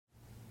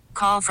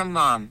Call from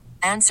mom.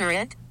 Answer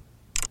it.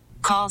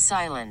 Call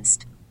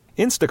silenced.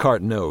 Instacart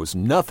knows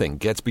nothing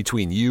gets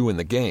between you and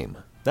the game.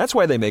 That's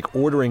why they make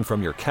ordering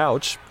from your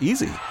couch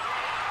easy.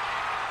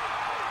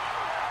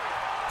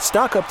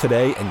 Stock up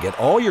today and get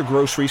all your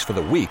groceries for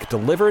the week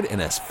delivered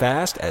in as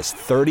fast as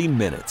 30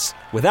 minutes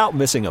without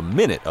missing a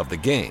minute of the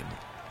game.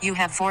 You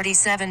have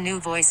 47 new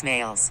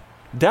voicemails.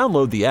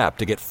 Download the app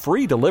to get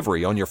free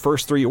delivery on your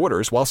first 3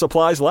 orders while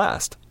supplies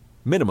last.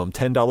 Minimum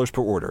 $10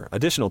 per order.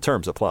 Additional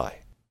terms apply.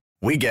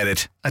 We get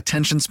it.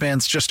 Attention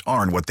spans just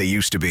aren't what they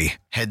used to be.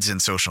 Heads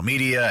in social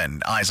media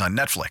and eyes on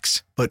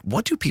Netflix. But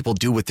what do people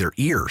do with their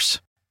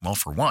ears? Well,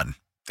 for one,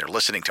 they're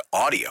listening to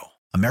audio.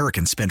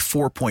 Americans spend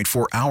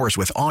 4.4 hours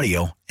with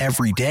audio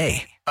every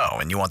day. Oh,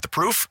 and you want the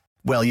proof?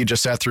 Well, you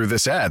just sat through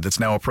this ad that's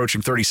now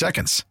approaching 30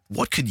 seconds.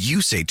 What could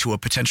you say to a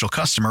potential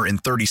customer in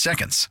 30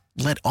 seconds?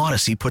 Let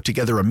Odyssey put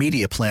together a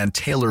media plan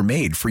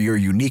tailor-made for your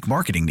unique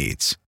marketing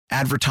needs.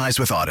 Advertise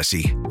with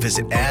Odyssey.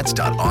 Visit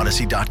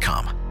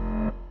ads.odyssey.com.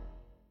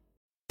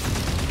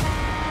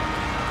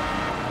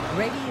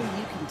 Radio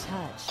you can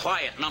touch.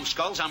 Quiet,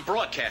 numbskulls, I'm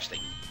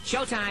broadcasting.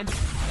 Showtime.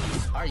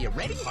 Are you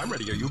ready? I'm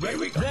ready. Are you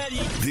ready? Ready.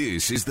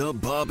 This is the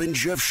Bob and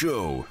Jeff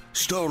Show,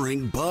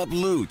 starring Bob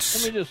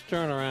Lutz. Let me just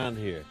turn around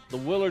here. The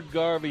Willard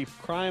Garvey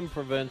Crime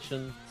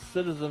Prevention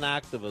Citizen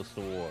Activist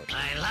Award.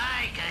 I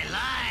like.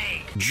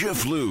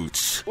 Jeff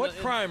Lutz. What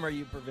crime are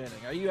you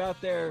preventing? Are you out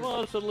there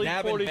Well, it's at least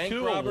nabbing 42 bank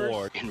robbers?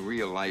 award. In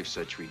real life,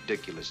 such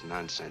ridiculous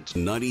nonsense.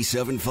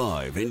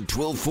 97.5 and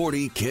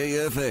 1240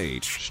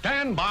 KFH.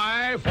 Stand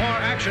by for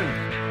action.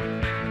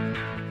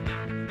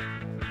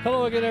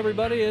 Hello again,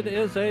 everybody. It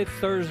is a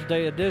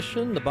Thursday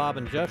edition, the Bob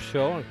and Jeff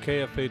Show on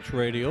KFH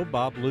Radio.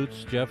 Bob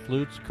Lutz, Jeff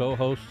Lutz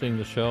co-hosting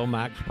the show.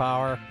 Max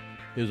Power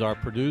is our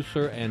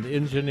producer and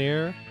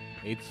engineer.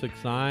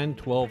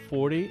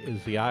 869-1240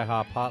 is the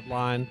IHOP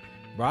hotline.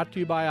 Brought to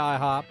you by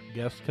IHOP.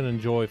 Guests can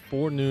enjoy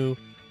 4 new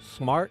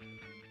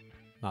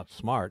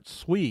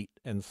sweet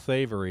and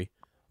savory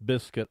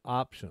biscuit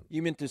options.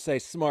 You meant to say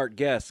smart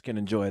guests can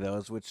enjoy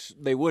those, which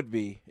they would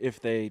be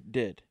if they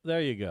did.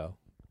 There you go.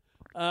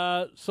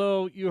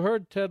 So you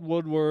heard Ted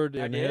Woodward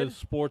in his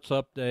sports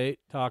update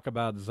talk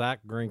about Zach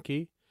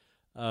Greinke,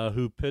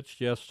 who pitched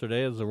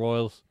yesterday as the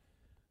Royals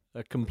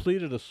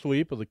completed a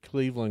sweep of the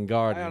Cleveland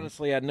Guardians. I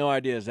honestly had no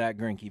idea Zach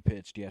Greinke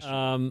pitched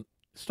yesterday.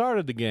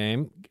 Started the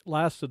game,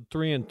 lasted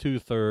 3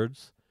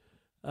 2/3,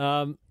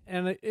 and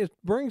it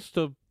brings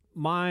to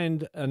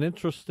mind an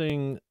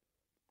interesting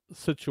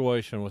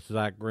situation with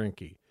Zach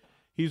Greinke.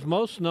 He's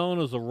most known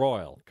as a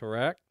Royal,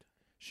 correct?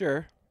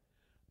 Sure.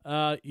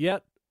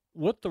 Yet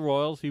with the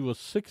Royals, he was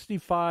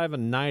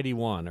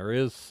 65-91, or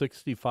is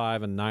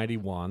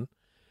 65-91.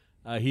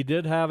 He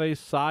did have a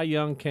Cy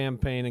Young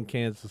campaign in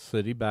Kansas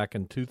City back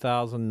in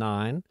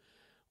 2009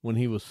 when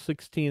he was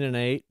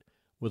 16-8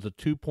 with a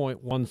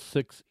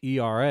 2.16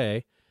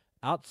 ERA.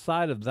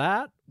 Outside of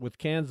that, with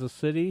Kansas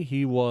City,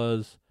 he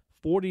was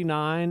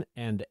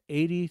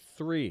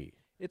 49-83.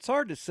 It's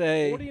hard to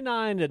say.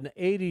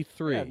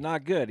 49-83. Yeah,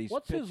 not good.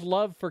 What's his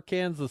love for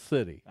Kansas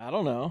City? I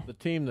don't know. The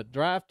team that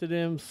drafted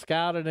him,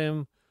 scouted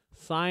him,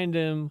 signed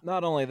him.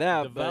 Not only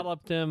that,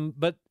 developed him,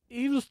 but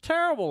he was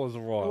terrible as a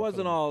Royal.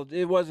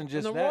 It wasn't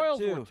just and the that Royals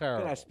too. were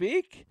terrible. Can I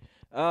speak?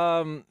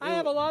 I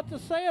have a lot to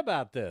say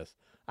about this.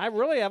 I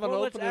really haven't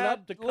opened it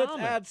up to comment. Let's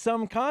add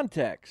some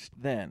context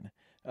then,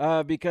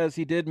 because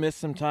he did miss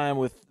some time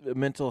with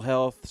mental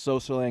health,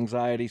 social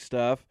anxiety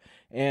stuff,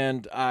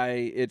 and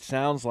it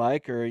sounds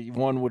like, or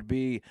one would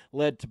be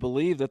led to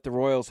believe, that the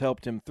Royals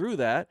helped him through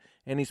that,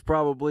 and he's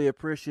probably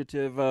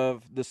appreciative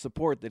of the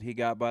support that he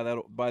got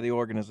by the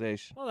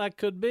organization. Well, that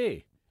could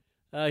be.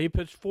 He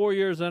pitched 4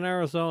 years in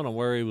Arizona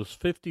where he was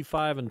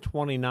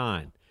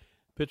 55-29.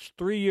 Pitched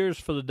 3 years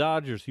for the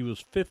Dodgers. He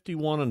was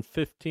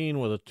 51-15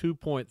 with a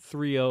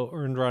 2.30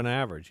 earned run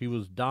average. He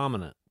was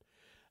dominant.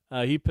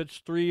 He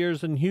pitched 3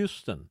 years in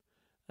Houston.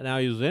 Now,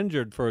 he was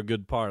injured for a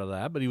good part of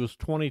that, but he was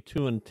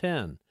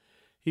 22-10.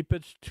 He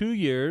pitched 2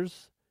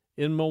 years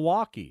in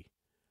Milwaukee,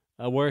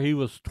 where he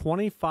was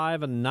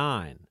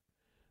 25-9.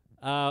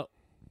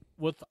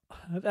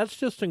 That's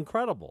just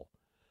incredible.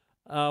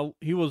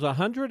 He was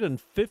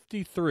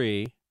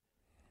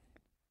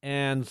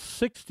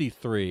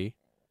 153-63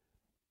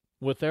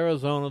 with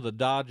Arizona, the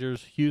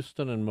Dodgers,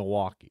 Houston, and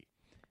Milwaukee.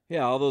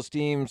 Yeah, all those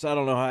teams. I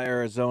don't know how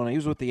Arizona. He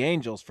was with the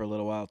Angels for a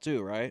little while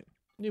too, right?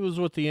 He was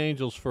with the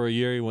Angels for a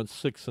year. He went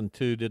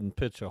 6-2, didn't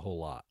pitch a whole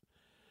lot.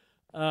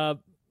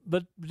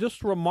 But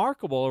just a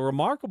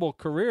remarkable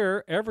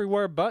career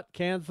everywhere but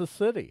Kansas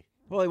City.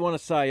 Well, he won a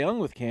Cy Young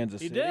with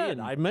Kansas City. He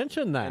did. I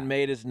mentioned that. And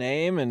made his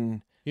name.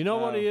 And you know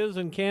what he is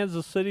in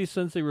Kansas City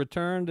since he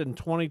returned in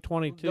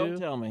 2022? Don't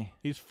tell me.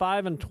 He's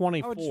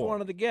 5-24. I just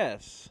wanted to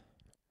guess.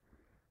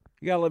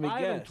 You got to let me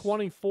guess.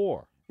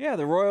 5-24. Yeah,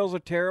 the Royals are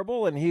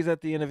terrible, and he's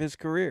at the end of his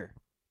career.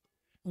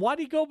 Why'd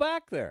he go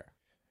back there?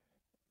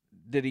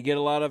 Did he get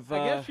a lot of...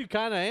 I guess you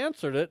kind of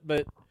answered it,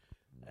 but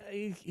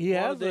he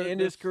has to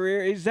end his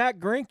career. He's Zach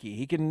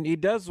Greinke. He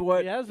does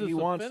what he has this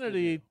wants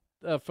affinity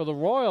for the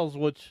Royals,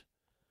 which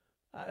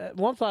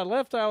once I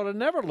left, I would have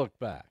never looked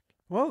back.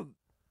 Well,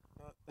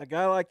 a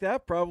guy like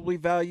that probably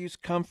values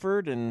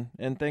comfort and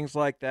things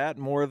like that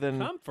more than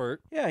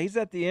comfort. Yeah, he's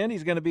at the end.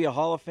 He's going to be a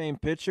Hall of Fame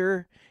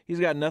pitcher. He's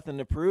got nothing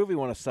to prove. He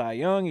won a Cy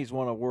Young. He's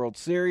won a World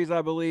Series,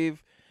 I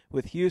believe,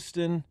 with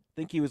Houston. I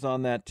think he was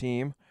on that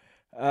team.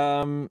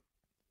 And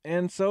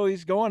so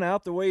he's going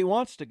out the way he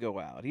wants to go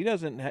out. He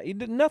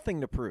did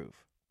nothing to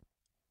prove.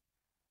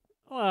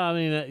 Well, I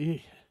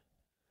mean,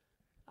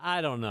 I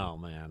don't know,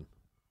 man.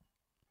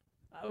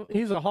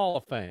 He's a Hall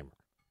of Famer.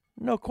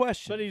 No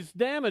question. But he's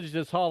damaged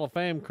his Hall of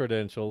Fame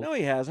credentials. No,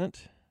 he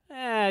hasn't.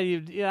 I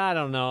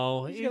don't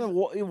know. He's going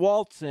to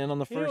waltz in on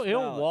the first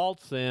He'll ballot.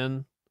 waltz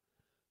in.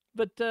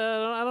 But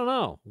I don't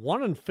know.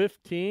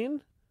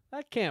 1-15?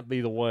 That can't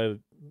be the way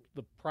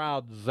the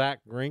proud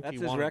Zach Greinke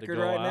That's his wanted record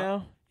to go right out.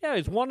 now? Yeah,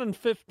 he's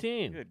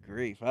 1-15. Good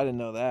grief. I didn't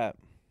know that.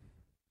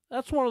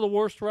 That's one of the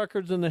worst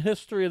records in the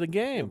history of the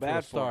game for a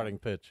bad for him. starting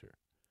pitcher.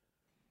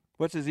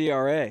 What's his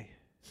ERA?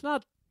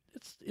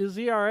 His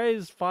ERA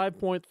is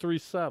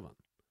 5.37.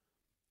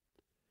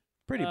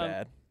 Pretty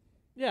bad.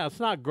 Yeah, it's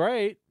not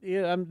great.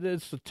 Yeah,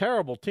 it's a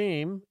terrible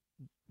team,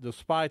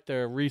 despite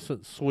their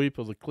recent sweep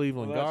of the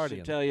Cleveland That should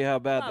Guardians. tell you how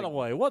bad. By the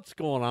way, what's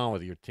going on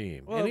with your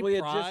team? Well, Any we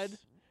had pride?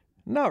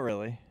 Not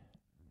really.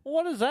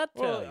 What does that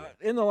tell you?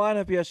 In the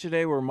lineup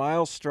yesterday were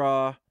Miles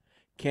Straw,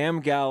 Cam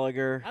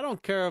Gallagher. I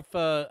don't care if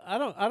I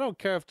don't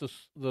care if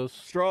the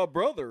Straw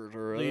brothers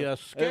or the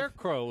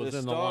Scarecrow was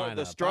in the lineup.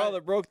 The straw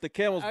that broke the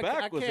camel's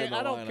back was in the lineup.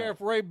 I don't care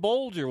if Ray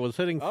Bolger was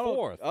hitting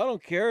fourth. I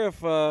don't care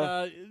if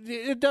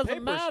it doesn't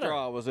Paper matter.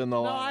 Straw was in the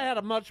lineup. No, I had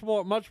a much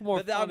more But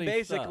I'm funny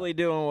basically stuff.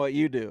 doing what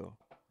you do.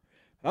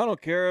 I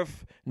don't care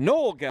if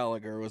Noel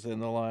Gallagher was in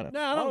the lineup.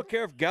 No, I don't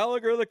care if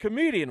Gallagher the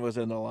comedian was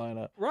in the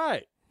lineup.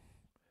 Right.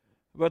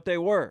 But they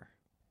were.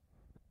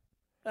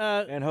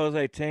 And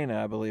Jose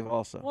Tena, I believe,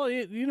 also. Well,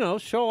 you know,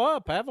 show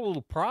up. Have a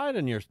little pride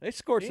in your They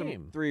scored team.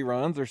 some 3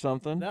 runs or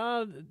something.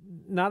 No,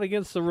 not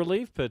against the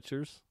relief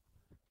pitchers,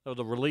 or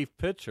the relief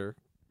pitcher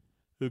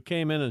who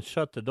came in and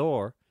shut the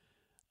door.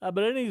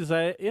 But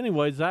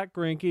anyway, Zach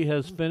Greinke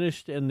has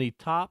finished in the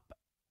top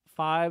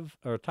 5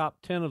 or top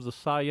 10 of the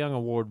Cy Young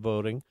Award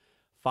voting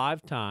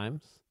 5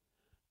 times.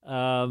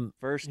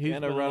 First He's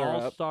and been a an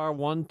runner-up. All-Star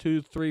 1,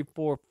 2, 3,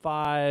 4,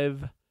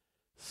 5,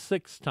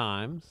 6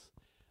 times.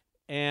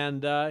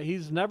 And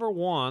he's never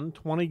won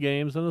 20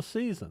 games in a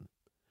season.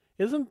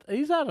 He's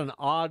had an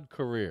odd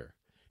career.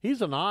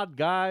 He's an odd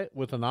guy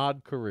with an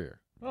odd career.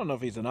 I don't know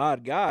if he's an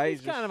odd guy.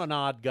 He's kind of an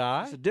odd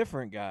guy. He's a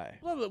different guy.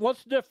 Well,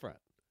 what's different?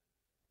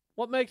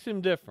 What makes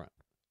him different?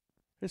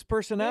 His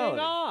personality.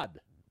 Being odd.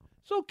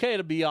 It's okay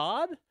to be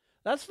odd.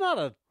 That's not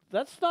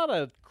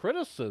a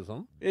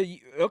criticism.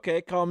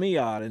 Okay, call me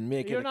odd and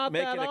make You're it not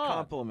make that it a odd.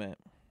 compliment.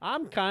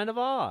 I'm kind of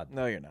odd.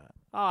 No, you're not.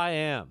 I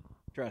am.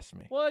 Trust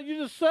me. Well, you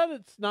just said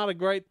it's not a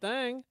great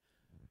thing.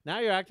 Now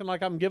you're acting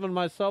like I'm giving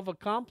myself a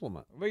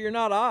compliment. But you're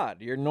not odd.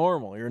 You're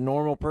normal. You're a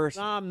normal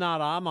person. No, I'm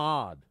not. I'm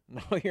odd.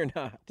 No, you're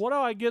not. What do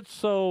I get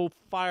so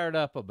fired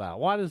up about?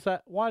 Why is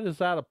that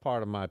a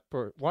part of my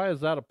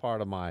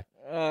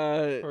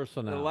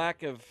personality? A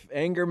lack of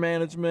anger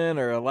management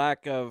or a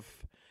lack of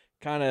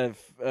kind of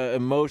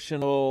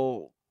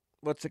emotional,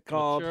 what's it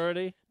called?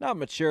 Maturity? Not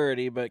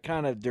maturity, but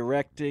kind of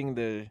directing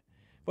the,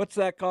 what's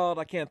that called?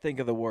 I can't think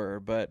of the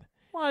word, but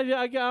Well,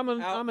 I'm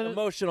an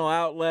emotional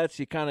outlets.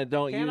 You kind of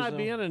don't use Can them. I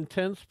be an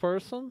intense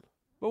person?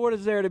 But what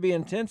is there to be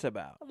intense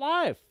about?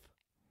 Life.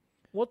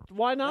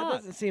 Why not? That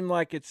doesn't seem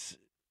like it's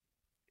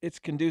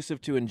conducive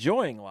to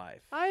enjoying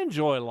life. I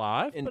enjoy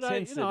life,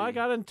 Intensity. but I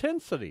got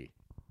intensity.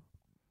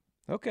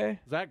 Okay.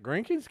 Zach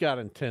Greinke's got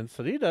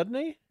intensity, doesn't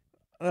he?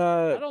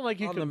 I I don't think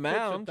you on can the pitch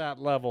mound, at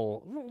that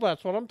level. Well,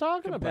 that's what I'm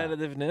talking about.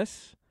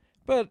 competitiveness.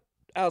 But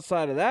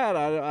outside of that,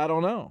 I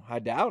don't know. I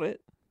doubt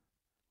it.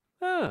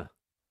 Huh.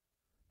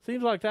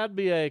 Seems like that'd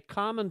be a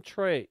common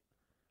trait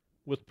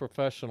with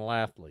professional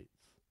athletes.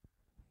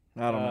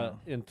 I don't know.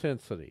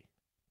 Intensity.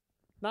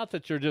 Not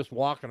that you're just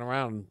walking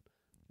around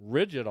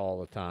rigid all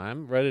the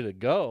time, ready to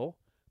go,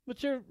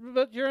 but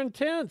you're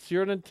intense.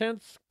 You're an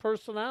intense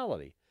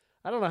personality.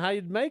 I don't know how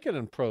you'd make it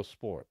in pro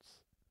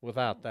sports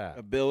without that.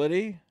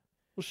 Ability,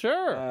 Well,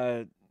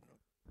 sure.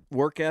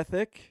 work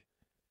ethic,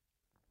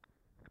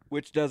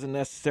 which doesn't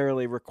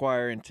necessarily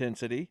require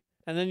intensity.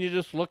 And then you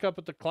just look up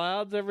at the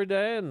clouds every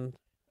day and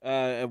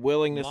A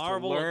willingness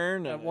marvel to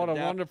learn. at what a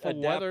wonderful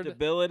weather.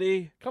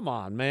 adaptability. Come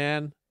on,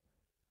 man.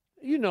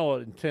 You know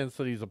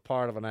intensity is a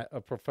part of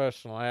a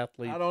professional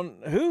athlete. I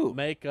don't. Who?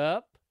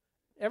 Makeup.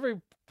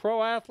 Every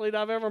pro athlete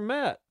I've ever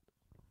met.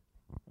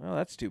 Well,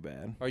 that's too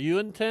bad. Are you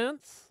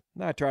intense?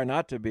 No, I try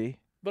not to be.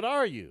 But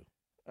are you?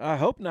 I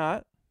hope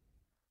not.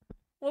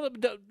 Well,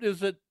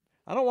 is it?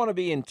 I don't want to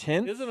be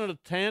intense. Isn't it a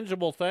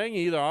tangible thing?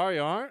 You either are or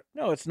you aren't.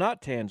 No, it's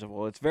not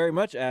tangible. It's very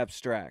much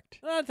abstract.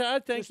 I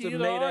think Just a you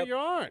either are or made-up- you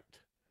aren't.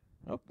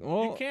 Okay,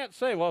 well, You can't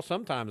say, well,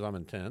 sometimes I'm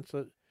intense.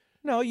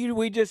 no,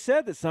 we just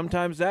said that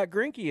sometimes Zach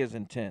Greinke is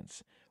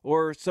intense,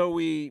 or so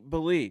we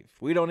believe.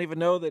 We don't even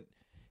know that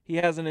he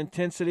has an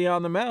intensity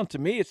on the mound. To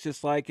me, it's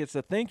just like it's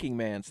a thinking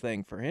man's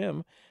thing for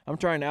him. I'm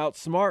trying to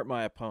outsmart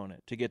my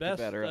opponent to get the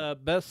better.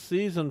 Best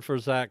season for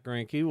Zach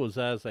Greinke was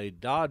as a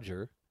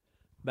Dodger,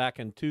 back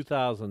in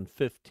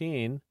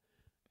 2015.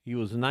 He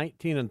was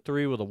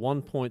 19-3 with a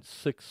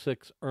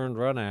 1.66 earned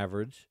run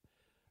average.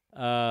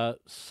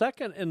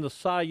 Second in the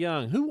Cy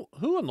Young.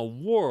 Who in the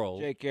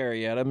world? Jake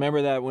Arrieta.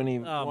 Remember that when he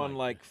won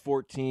like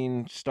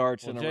 14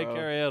 starts in a Jake row?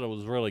 Jake Arrieta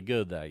was really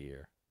good that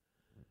year.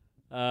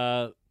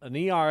 An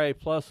ERA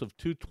plus of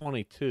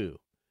 2.22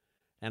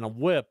 and a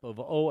WHIP of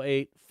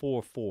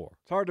 0.844.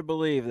 It's hard to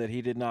believe that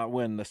he did not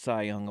win the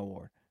Cy Young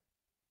Award.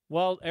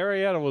 Well,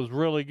 Arrieta was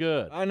really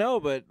good. I know,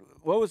 but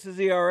what was his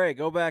ERA?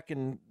 Go back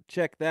and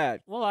check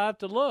that. Well, I have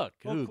to look.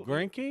 Well, Who,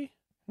 Greinke?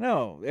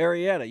 No,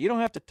 Arrieta. You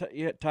don't have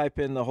to type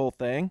in the whole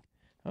thing.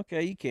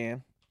 Okay, you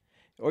can.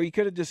 Or you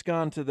could have just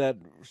gone to that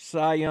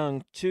Cy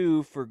Young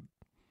 2 for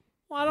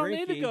Well, I don't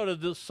Greinke, need to go to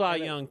the Cy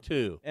Young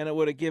 2. and it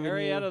would have given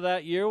Arrieta you...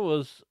 that year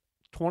was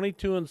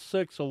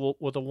 22-6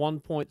 with a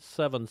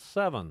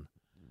 1.77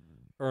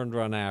 earned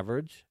run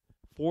average,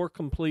 4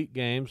 complete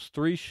games,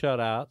 3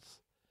 shutouts,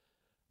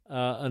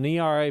 an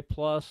ERA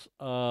plus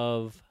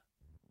of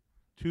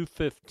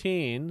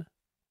 2.15,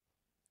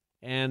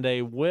 and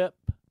a WHIP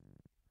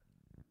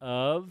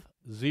of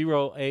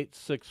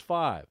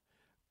 0.865.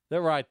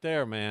 They're right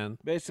there, man.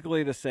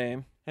 Basically the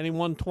same. And he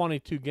won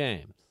 22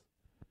 games.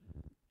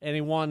 And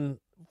he won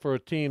for a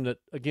team that,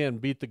 again,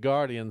 beat the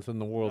Guardians in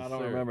the World Series. I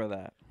don't remember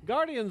that.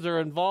 Guardians are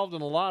involved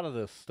in a lot of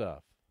this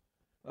stuff.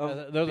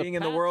 They're being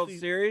in the World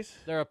Series?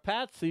 They're a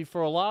patsy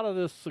for a lot of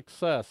this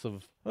success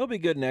of They'll be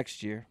good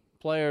next year.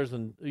 players.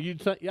 And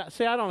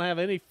see, I don't have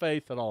any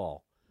faith at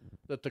all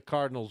that the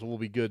Cardinals will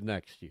be good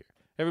next year.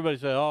 Everybody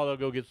says, oh, they'll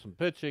go get some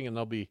pitching and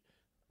they'll be.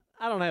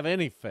 I don't have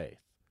any faith.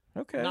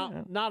 Okay.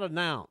 Not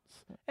announce.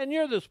 And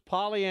you're this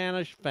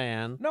Pollyannish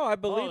fan. No, I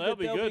believe they'll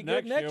be good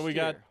next year. We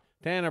got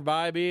Tanner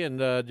Bybee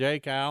and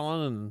Jake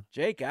Allen and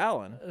Jake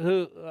Allen.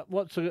 who?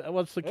 What's the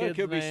kid's name? It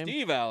could be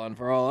Steve Allen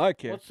for all I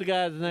care. What's the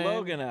guy's name?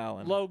 Logan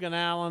Allen. Logan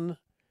Allen.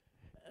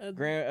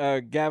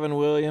 Gavin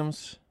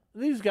Williams.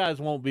 These guys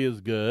won't be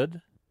as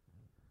good.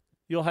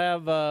 You'll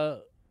have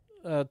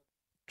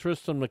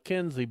Tristan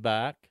McKenzie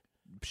back.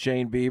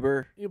 Shane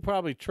Bieber. You'll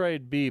probably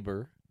trade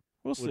Bieber.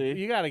 We'll see.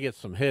 You got to get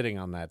some hitting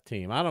on that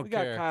team. I don't care.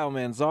 We got Kyle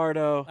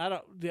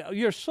Manzardo.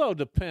 You're so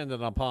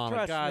dependent upon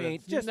Trust a guy me,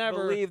 that's just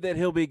never believe that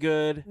he'll be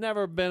good.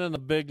 never been in the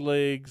big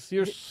leagues.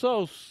 You're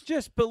so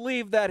just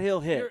believe that he'll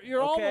hit.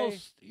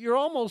 You're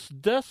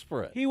almost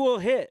desperate. He will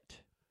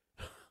hit.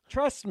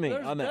 Trust me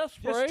There's on that.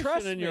 desperation Just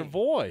trust in me. your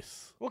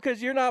voice. Well,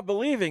 because you're not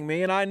believing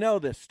me, and I know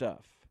this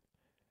stuff.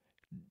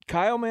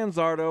 Kyle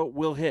Manzardo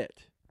will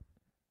hit.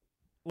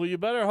 Well, you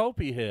better hope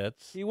he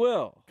hits. He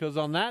will. Because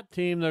on that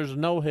team, there's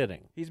no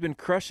hitting. He's been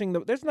crushing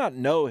there's not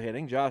no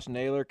hitting. Josh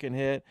Naylor can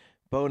hit.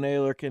 Bo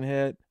Naylor can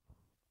hit.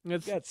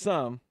 He's got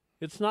some.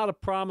 It's not a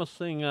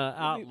promising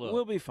outlook.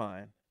 We'll be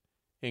fine.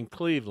 In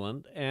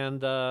Cleveland,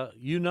 and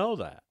you know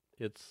that.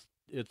 It's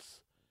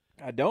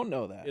I don't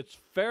know that. It's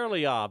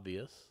fairly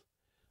obvious,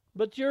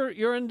 but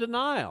you're in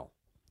denial.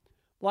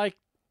 Like,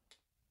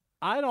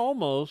 I'd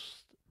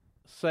almost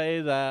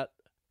say that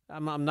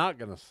I'm not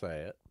going to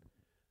say it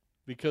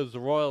because the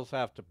Royals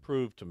have to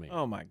prove to me.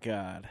 Oh my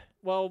God.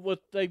 Well,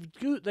 they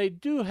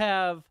do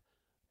have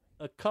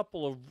a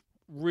couple of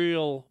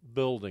real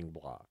building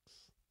blocks.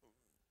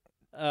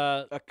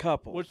 A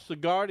couple, which the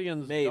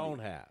Guardians Maybe. don't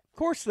have. Of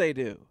course they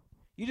do.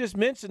 You just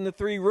mentioned the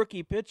 3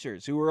 rookie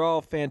pitchers who were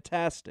all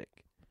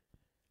fantastic,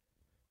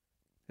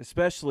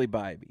 especially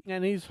Bybee.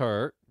 And he's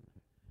hurt.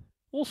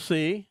 We'll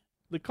see.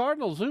 The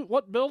Cardinals,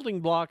 what building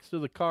blocks do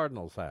the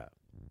Cardinals have?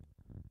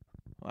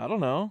 I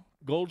don't know.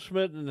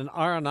 Goldschmidt and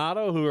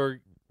Arenado, who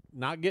are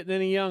not getting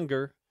any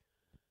younger.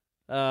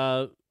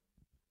 I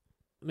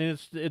mean,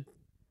 it's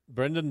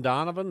Brendan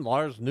Donovan,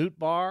 Lars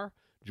Nootbaar,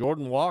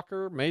 Jordan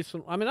Walker,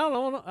 Mason. I mean, I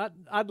don't know.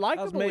 I'd like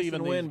How's to believe Mason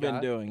in these Wynn been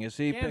guys. doing? Is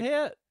he Can't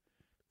hit?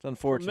 It's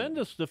unfortunate.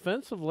 Tremendous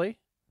defensively.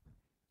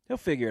 He'll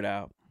figure it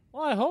out.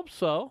 Well, I hope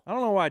so. I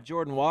don't know why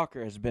Jordan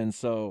Walker has been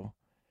so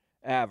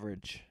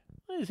average.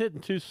 He's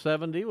hitting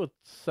 270 with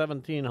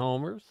 17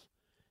 homers.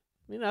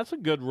 I mean, that's a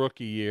good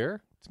rookie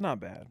year. It's not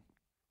bad.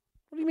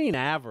 What do you mean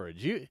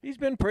average? He's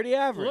been pretty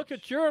average. Look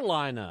at your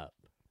lineup.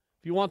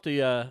 If you want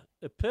the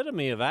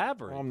epitome of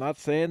average. Well, I'm not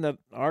saying that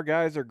our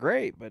guys are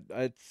great, but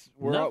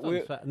we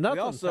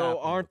also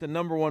aren't the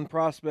number 1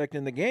 prospect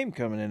in the game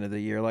coming into the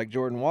year like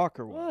Jordan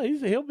Walker was.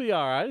 Well, he'll be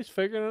all right. He's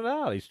figuring it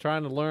out. He's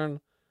trying to learn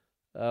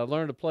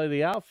to play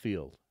the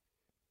outfield.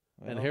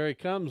 Well, and here he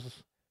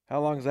comes.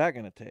 How long is that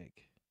going to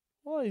take?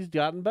 Well, he's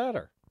gotten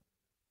better.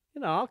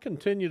 I'll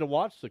continue to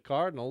watch the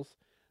Cardinals.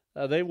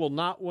 They will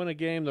not win a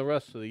game the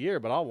rest of the year,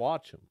 but I'll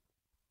watch them.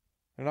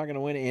 They're not going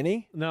to win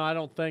any? No, I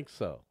don't think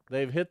so.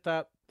 They've hit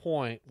that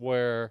point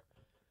where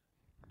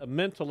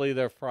mentally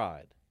they're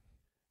fried.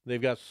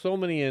 They've got so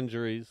many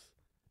injuries.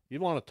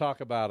 You want to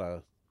talk about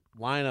a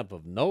lineup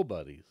of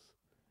nobodies.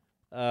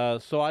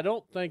 So I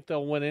don't think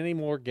they'll win any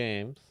more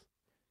games.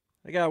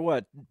 They got,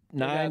 what,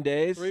 9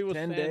 days? 3 with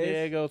 10 San days?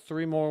 Diego,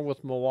 3 more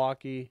with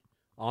Milwaukee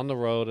on the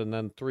road, and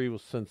then 3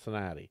 with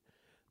Cincinnati.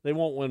 They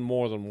won't win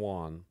more than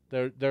 1.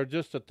 They're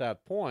just at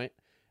that point.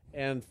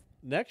 And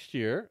next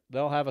year,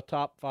 they'll have a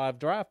top 5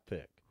 draft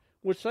pick,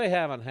 which they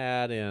haven't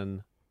had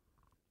in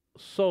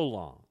so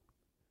long.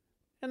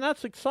 And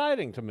that's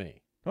exciting to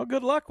me. Well,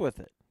 good luck with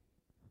it.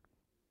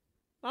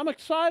 I'm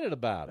excited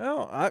about it.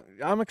 Well,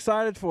 I'm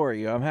excited for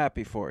you. I'm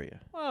happy for you.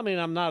 Well, I mean,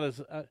 I'm not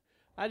as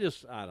I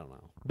don't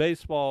know.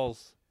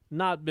 Baseball's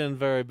not been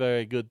very,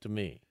 very good to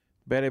me.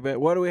 Betty,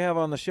 what do we have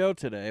on the show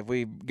today? Have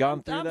we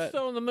gone through that? I'm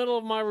still in the middle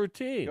of my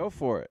routine. Go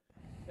for it.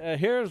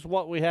 Here's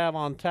what we have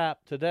on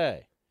tap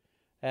today.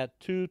 At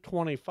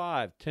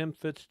 2:25, Tim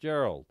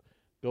Fitzgerald,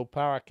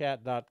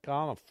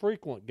 GoPowerCat.com, a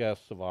frequent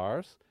guest of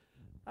ours.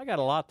 I got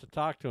a lot to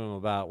talk to him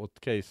about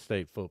with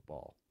K-State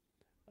football.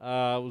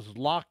 I was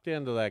locked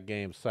into that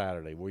game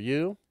Saturday. Were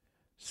you?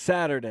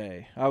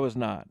 Saturday. I was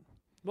not.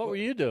 What were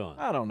you doing?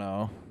 I don't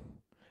know.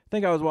 I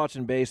think I was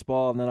watching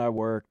baseball, and then I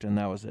worked, and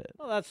that was it.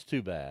 Well, that's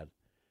too bad.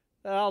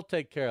 I'll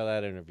take care of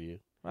that interview.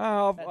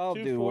 I'll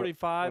At do what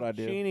 2:45, I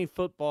do. Cheney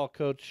football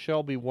coach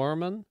Shelby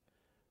Wehrmann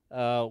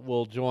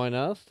will join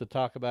us to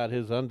talk about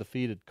his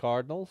undefeated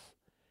Cardinals.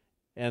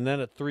 And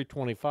then at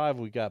 3:25,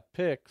 we got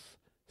picks.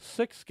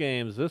 6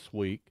 games this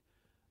week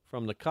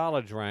from the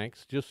college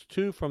ranks, just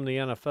 2 from the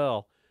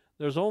NFL.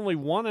 There's only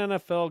one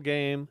NFL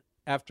game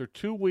after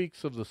 2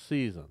 weeks of the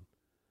season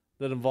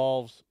that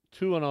involves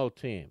 2-0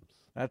 teams.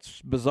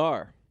 That's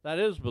bizarre. That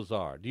is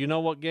bizarre. Do you know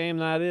what game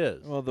that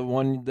is? Well, the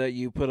one that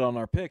you put on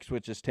our picks,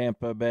 which is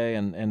Tampa Bay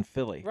and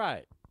Philly.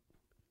 Right.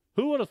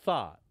 Who would have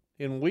thought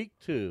in week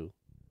 2,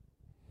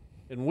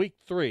 in week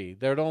 3,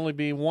 there'd only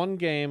be one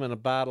game in a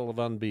battle of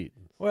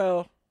unbeaten?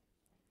 Well,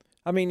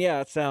 I mean, yeah,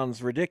 it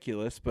sounds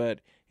ridiculous, but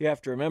you have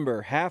to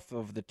remember half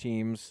of the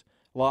teams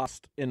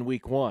lost in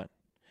week 1.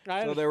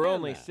 So there were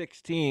only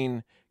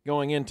 16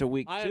 going into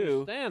week 2. I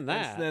understand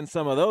that. And then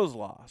some of those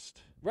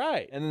lost.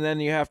 Right. And then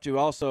you have to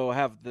also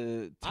have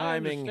the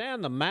timing I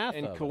understand the math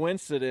and of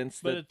coincidence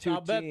it. But that 2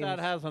 I'll bet teams. that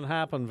hasn't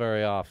happened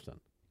very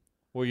often,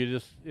 where you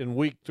just, in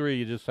week 3,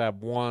 you just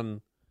have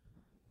one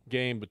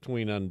game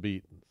between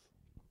unbeatens.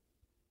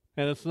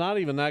 And it's not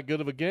even that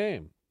good of a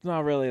game. It's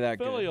not really that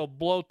Philly good. will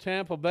blow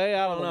Tampa Bay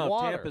out of the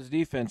water. Tampa's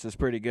defense is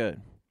pretty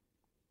good.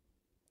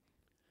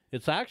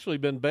 It's actually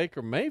been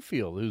Baker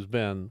Mayfield who's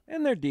been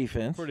And their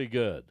defense. pretty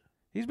good.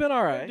 He's been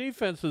all Their right.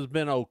 defense has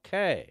been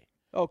okay.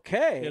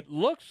 Okay. It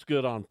looks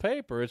good on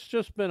paper. It's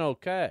just been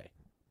okay.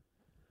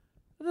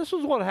 This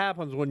is what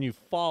happens when you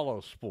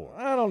follow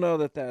sports. I don't know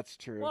that that's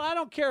true. Well, I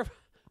don't care.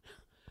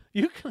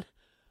 You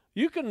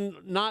can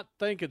not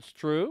think it's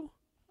true.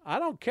 I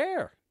don't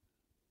care.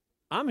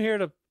 I'm here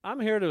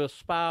to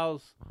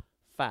espouse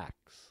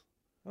facts.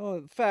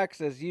 Well, facts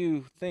as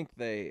you think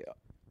they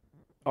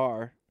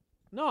are.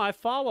 No, I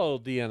follow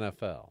the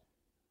NFL.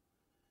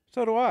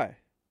 So do I.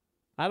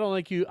 I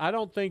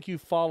don't think you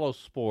follow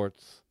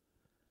sports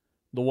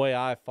the way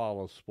I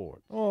follow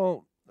sports.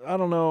 Well, I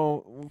don't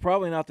know.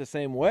 Probably not the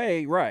same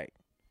way, right?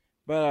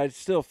 But I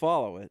still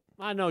follow it.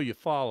 I know you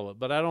follow it,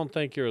 but I don't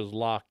think you're as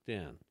locked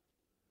in.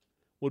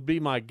 Would be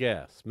my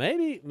guess.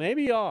 Maybe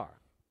you are.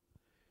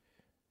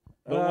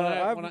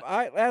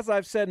 But as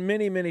I've said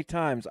many, many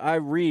times, I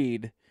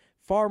read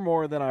far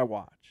more than I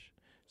watch.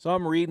 So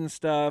I'm reading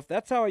stuff.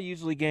 That's how I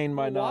usually gain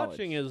my knowledge.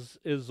 Watching is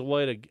the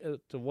way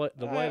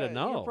to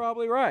know. You're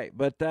probably right,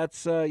 but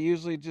that's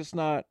usually just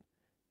not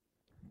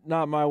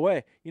my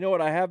way. You know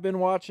what I have been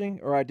watching,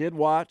 or I did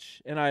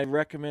watch, and I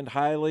recommend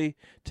highly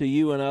to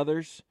you and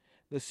others,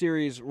 the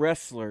series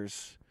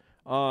Wrestlers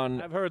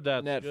on I've heard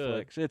that's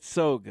Netflix. good. It's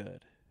so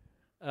good.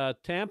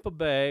 Tampa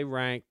Bay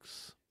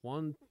ranks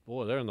one.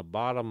 Boy, they're in the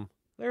bottom.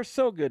 They're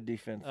so good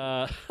defense.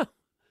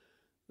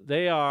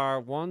 They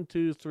are 1,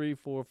 2, 3,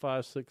 4,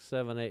 5, 6,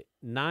 7, 8,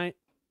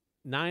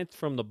 ninth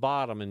from the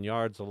bottom in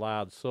yards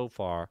allowed so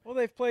far. Well,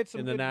 they've played some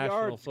in the good National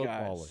yards,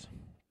 Football guys.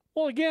 League.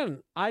 Well,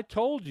 again, I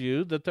told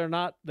you that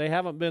they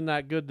haven't been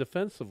that good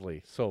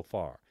defensively so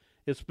far.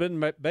 It's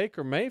been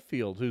Baker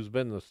Mayfield who's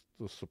been the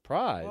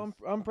surprise. Well,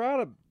 I'm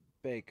proud of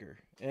Baker,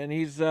 and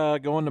he's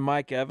going to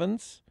Mike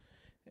Evans,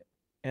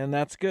 and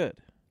that's good.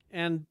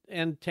 And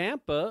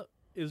Tampa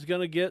is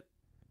going to get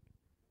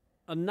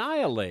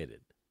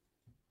annihilated,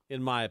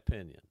 in my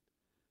opinion.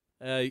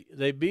 They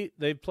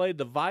played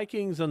the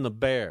Vikings and the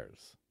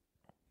Bears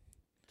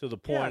to the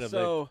point of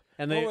what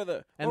were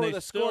the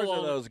scores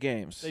of those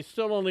games? They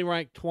still only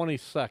ranked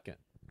 22nd.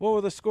 What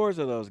were the scores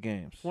of those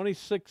games?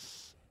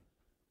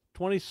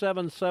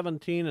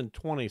 27-17 and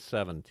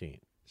 2017.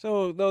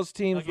 So those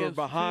teams were Against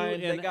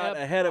behind. two They got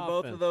inept ahead of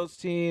both of offenses. those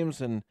teams,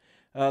 and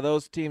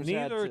those teams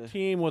Neither had to.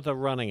 team with a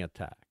running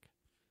attack.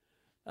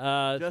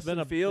 It's Justin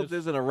been Fields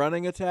isn't a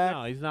running attack.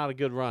 No, he's not a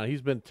good runner.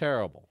 He's been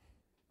terrible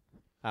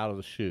out of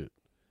the chute.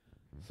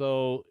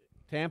 So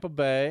Tampa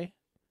Bay,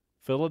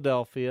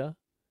 Philadelphia,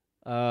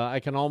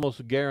 I can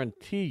almost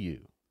guarantee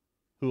you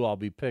who I'll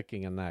be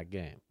picking in that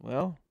game.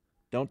 Well,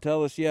 don't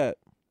tell us yet.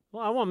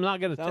 Well, I'm not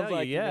going to Sounds tell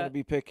like you you're going yet. to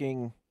be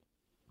picking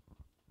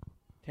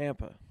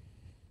Tampa.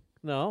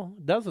 No,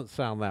 it doesn't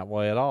sound that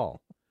way at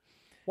all.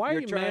 Why are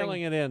you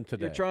mailing it in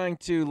today? You're trying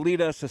to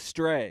lead us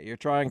astray. You're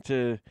trying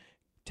to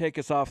take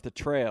us off the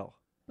trail.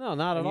 No,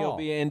 not at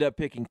all. You'll end up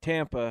picking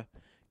Tampa,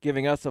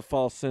 giving us a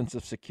false sense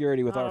of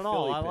security with Not our at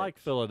all. Philly I picks. like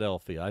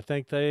Philadelphia. I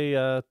think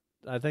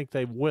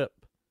they whip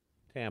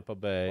Tampa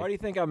Bay. Why do you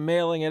think I'm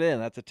mailing it in?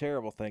 That's a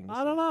terrible thing to say.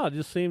 I don't know. It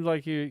just seems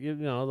like you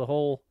know, the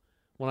whole,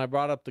 when I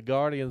brought up the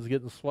Guardians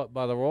getting swept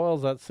by the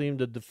Royals, that seemed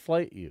to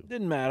deflate you.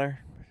 Didn't matter.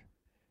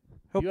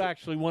 You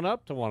actually went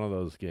up to one of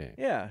those games.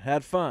 Yeah,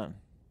 had fun.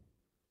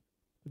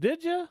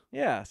 Did you?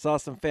 Yeah, saw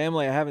some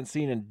family I haven't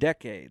seen in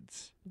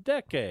decades.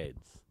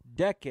 Decades.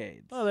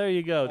 Oh, there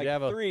you go. Like Did you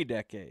have 3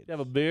 decades. Did you have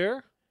a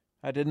beer?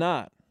 I did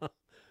not.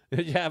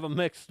 Did you have a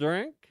mixed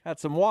drink? Had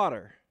some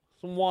water.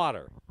 Some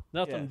water.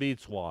 Nothing Yes.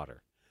 beats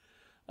water.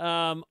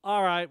 All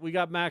right, we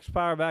got Max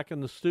Power back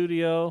in the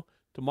studio.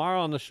 Tomorrow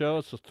on the show,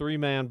 it's a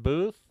 3-man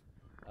booth.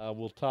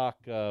 We'll talk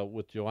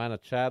with Joanna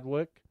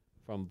Chadwick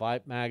from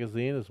Vipe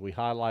Magazine as we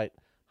highlight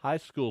high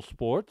school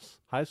sports,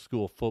 high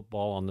school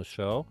football on the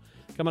show.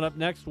 Coming up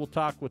next, we'll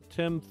talk with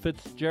Tim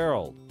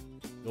Fitzgerald.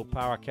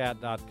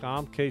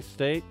 GoPowerCat.com,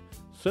 K-State,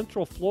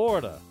 Central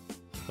Florida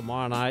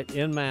tomorrow night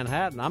in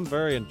Manhattan. I'm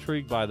very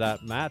intrigued by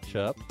that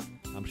matchup.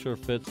 I'm sure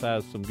Fitz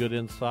has some good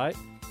insight.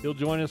 He'll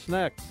join us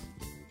next.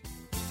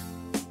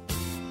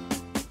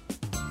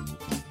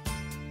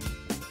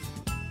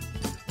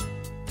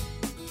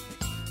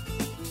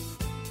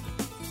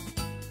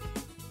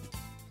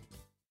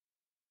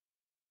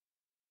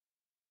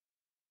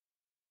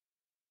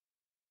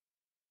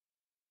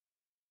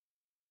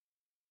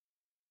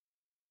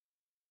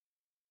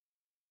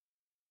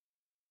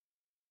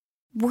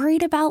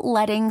 Worried about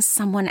letting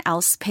someone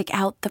else pick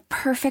out the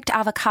perfect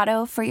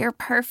avocado for your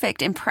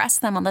perfect impress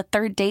them on the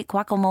third date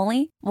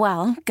guacamole?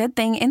 Well, good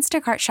thing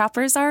Instacart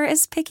shoppers are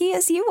as picky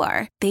as you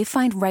are. They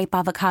find ripe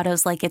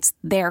avocados like it's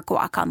their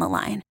guac on the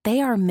line. They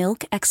are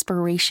milk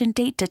expiration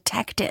date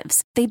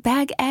detectives. They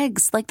bag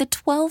eggs like the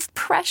 12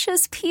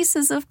 precious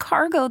pieces of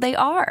cargo they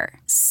are.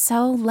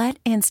 So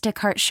let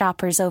Instacart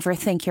shoppers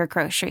overthink your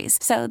groceries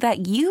so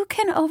that you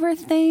can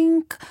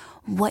overthink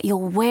what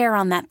you'll wear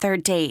on that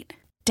third date.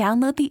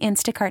 Download the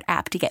Instacart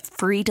app to get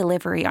free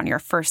delivery on your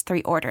first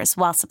 3 orders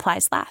while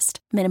supplies last.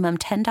 Minimum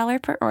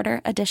 $10 per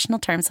order. Additional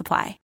terms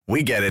apply.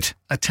 We get it.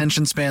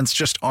 Attention spans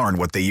just aren't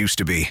what they used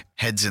to be.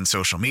 Heads in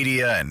social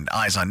media and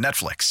eyes on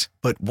Netflix.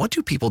 But what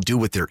do people do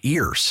with their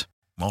ears?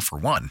 Well, for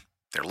one,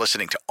 they're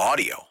listening to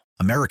audio.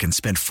 Americans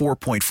spend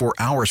 4.4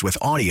 hours with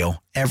audio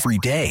every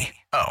day.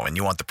 Oh, and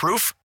you want the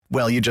proof?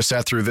 Well, you just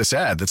sat through this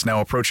ad that's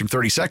now approaching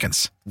 30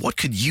 seconds. What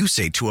could you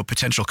say to a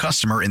potential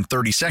customer in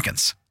 30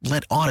 seconds?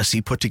 Let Odyssey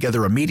put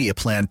together a media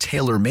plan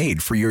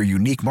tailor-made for your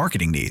unique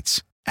marketing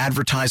needs.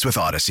 Advertise with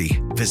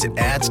Odyssey. Visit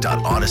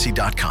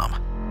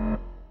ads.odyssey.com.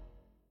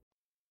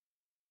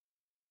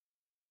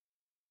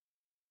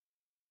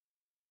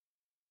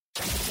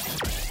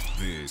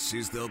 This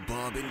is the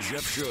Bob and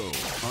Jeff Show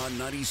on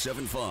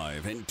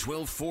 97.5 and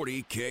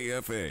 1240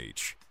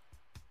 KFH.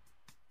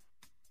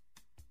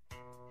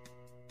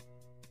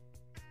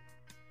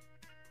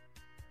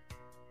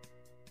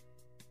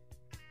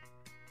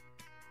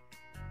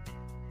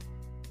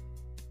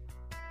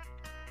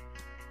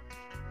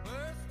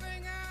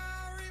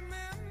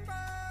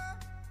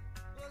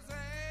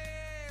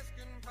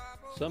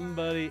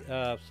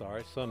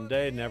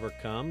 Someday Never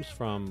Comes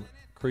from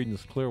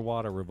Creedence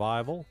Clearwater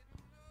Revival.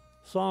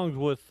 Songs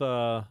with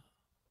some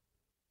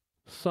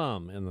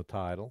in the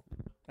title.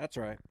 That's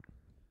right.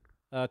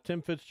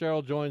 Tim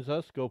Fitzgerald joins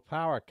us.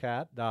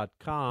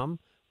 GoPowerCat.com.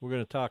 We're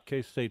going to talk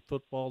K-State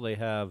football. They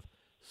have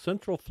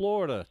Central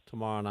Florida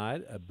tomorrow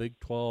night, a Big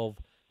 12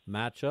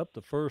 matchup,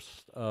 the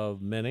first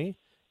of many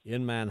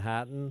in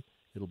Manhattan.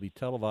 It'll be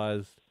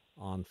televised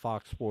on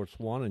Fox Sports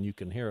 1, and you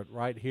can hear it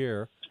right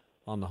here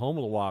on the home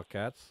of the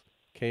Wildcats,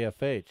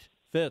 KFH.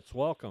 Fitz,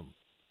 welcome.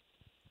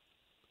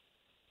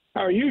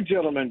 How are you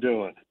gentlemen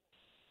doing?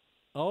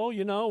 Oh,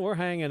 you know, we're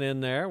hanging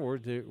in there. We're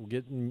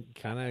getting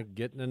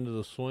into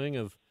the swing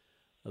of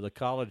the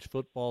college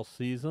football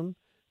season.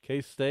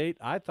 K-State,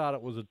 I thought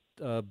it was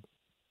a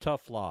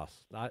tough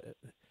loss. I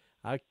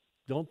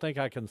don't think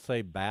I can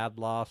say bad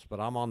loss,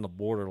 but I'm on the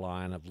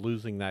borderline of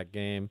losing that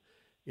game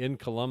in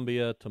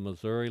Columbia to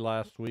Missouri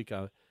last week.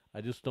 I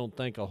just don't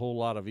think a whole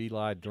lot of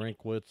Eli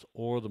Drinkwitz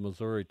or the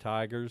Missouri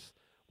Tigers.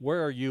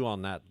 Where are you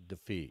on that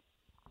defeat?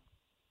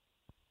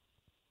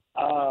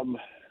 Well,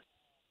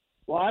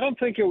 I don't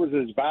think it was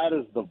as bad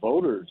as the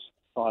voters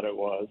thought it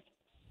was.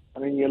 I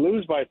mean, you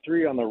lose by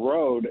 3 on the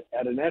road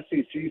at an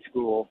SEC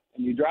school,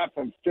 and you drop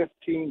from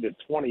 15 to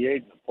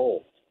 28 in the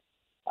polls.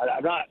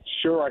 I'm not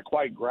sure I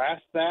quite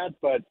grasp that,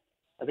 but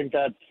I think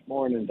that's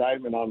more an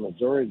indictment on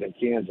Missouri than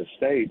Kansas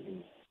State.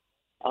 And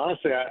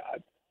honestly,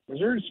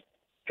 Missouri's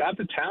got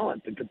the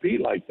talent to compete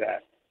like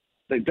that.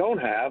 They don't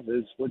have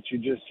is what you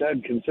just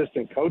said,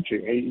 consistent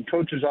coaching. He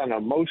coaches on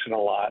emotion a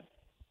lot.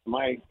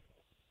 My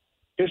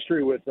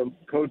history with the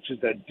coaches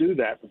that do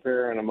that,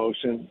 prepare on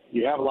emotion,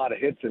 you have a lot of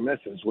hits and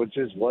misses, which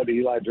is what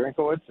Eli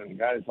Drinkwitz and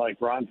guys like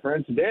Ron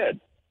Prince did.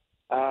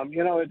 I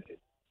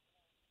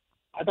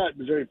thought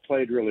Missouri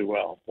played really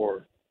well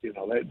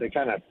they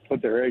kind of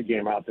put their A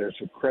game out there,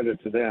 so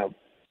credit to them.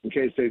 And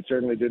K-State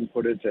certainly didn't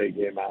put its A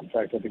game out. In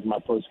fact, I think my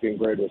post-game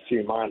grade was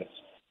C-.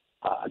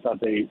 I thought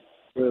they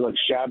really looked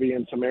shabby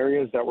in some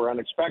areas that were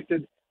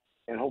unexpected,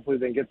 and hopefully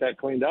they can get that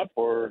cleaned up,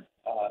 or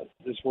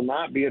This will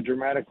not be a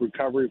dramatic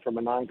recovery from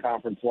a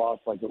non-conference loss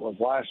like it was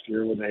last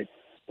year when they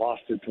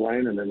lost to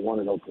Tulane and then won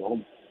at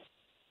Oklahoma.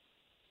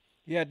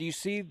 Yeah, do you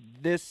see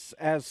this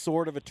as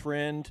sort of a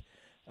trend?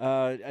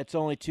 It's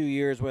only 2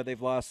 years where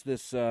they've lost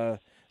this an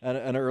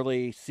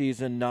early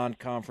season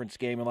non-conference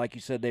game, and like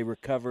you said, they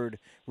recovered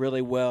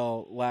really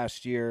well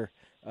last year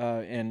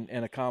and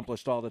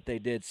accomplished all that they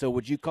did. So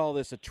would you call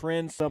this a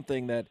trend,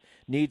 something that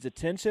needs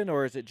attention,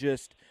 or is it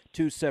just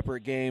two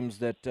separate games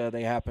that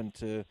they happen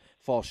to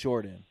fall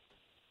short in?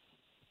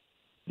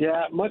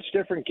 Yeah, much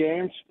different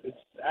games. It's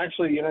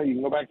actually, you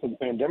can go back to the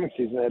pandemic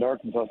season. They had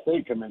Arkansas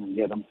State come in and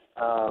get them.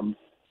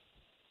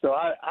 So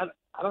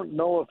I don't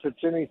know if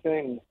it's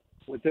anything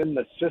within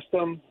the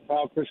system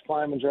about Chris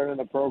Kleiman's running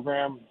the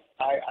program.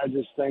 I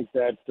just think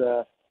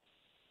that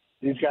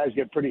these guys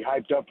get pretty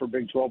hyped up for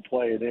Big 12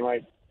 play. They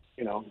might,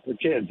 they're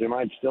kids. They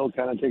might still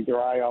kind of take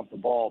their eye off the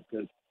ball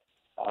because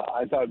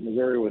I thought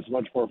Missouri was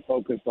much more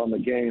focused on the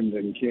game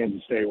than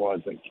Kansas State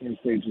was. Like Kansas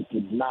State just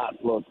did not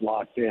look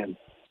locked in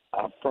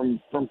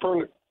from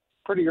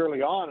pretty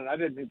early on, and I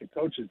didn't think the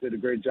coaches did a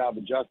great job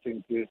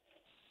adjusting to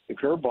the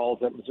curveballs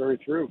that Missouri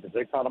threw because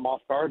they caught them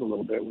off guard a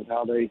little bit with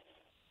how they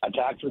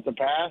attacked with the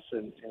pass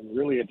and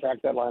really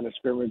attacked that line of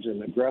scrimmage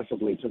and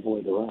aggressively took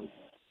away the run.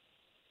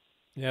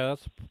 Yeah,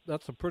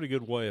 that's a pretty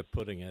good way of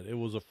putting it. It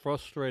was a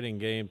frustrating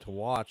game to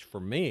watch for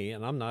me,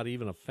 and I'm not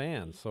even a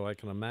fan, so I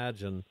can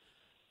imagine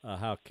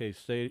how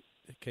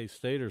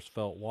K-Staters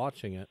felt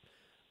watching it.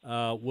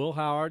 Will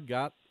Howard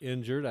got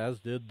injured, as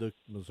did the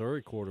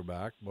Missouri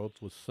quarterback,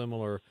 both with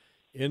similar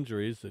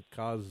injuries that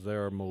caused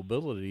their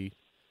mobility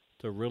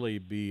to really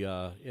be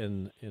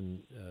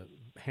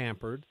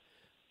hampered.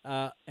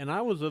 And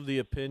I was of the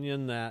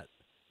opinion that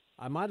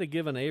I might have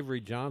given Avery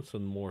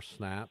Johnson more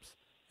snaps.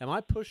 Am I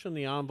pushing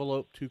the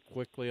envelope too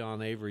quickly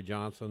on Avery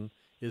Johnson?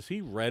 Is he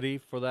ready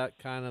for that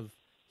kind of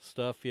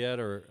stuff yet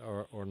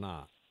or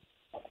not?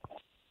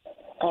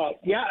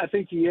 Yeah, I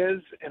think he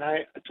is, and I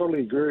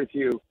totally agree with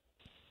you.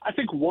 I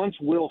think once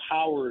Will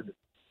Howard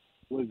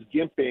was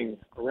gimping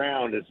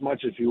around as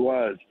much as he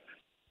was,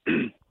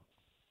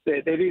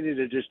 they needed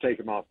to just take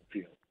him off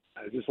the field.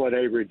 Just let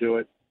Avery do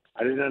it.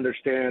 I didn't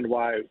understand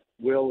why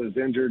Will is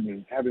injured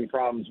and having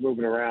problems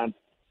moving around.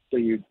 So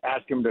you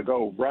ask him to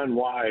go run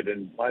wide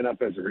and line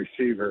up as a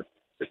receiver.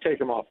 Just take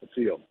him off the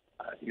field.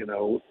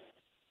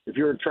 If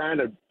you were trying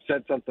to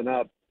set something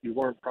up, you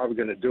weren't probably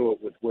going to do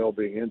it with Will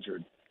being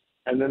injured.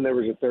 And then there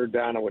was a third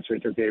down on which they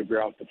took Avery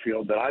off the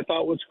field that I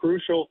thought was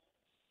crucial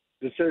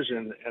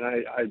decision. And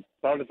I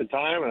thought at the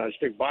time, and I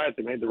stick by it,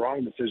 they made the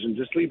wrong decision.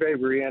 Just leave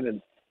Avery in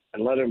and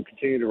let him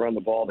continue to run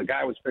the ball. The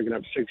guy was picking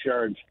up 6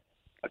 yards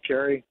a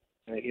carry,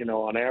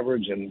 on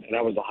average, and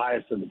that was the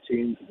highest of the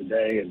team for the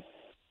day. And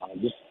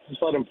just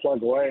let him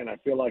plug away. And I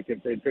feel like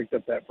if they picked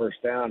up that first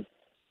down,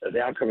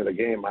 the outcome of the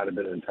game might have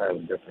been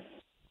entirely different.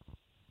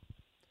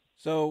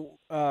 So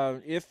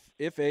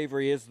if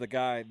Avery is the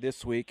guy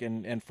this week,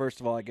 and first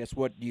of all, I guess,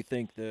 what do you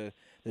think the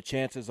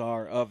chances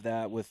are of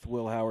that with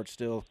Will Howard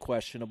still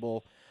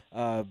questionable?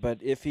 But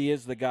if he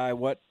is the guy,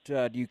 what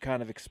do you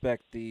kind of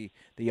expect the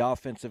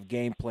offensive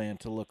game plan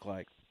to look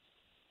like?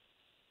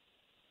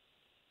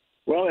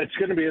 Well, it's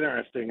going to be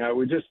interesting. I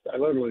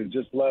literally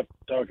just left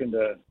talking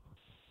to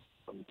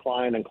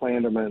Klein and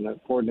Klanderman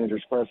at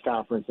coordinator's press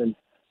conference, and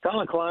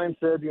Colin Klein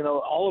said,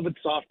 all of it's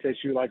soft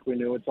tissue, like we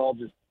knew. It's all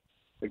just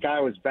the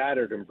guy was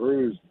battered and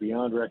bruised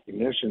beyond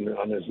recognition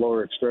on his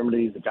lower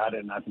extremities.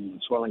 The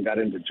swelling got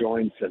into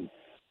joints and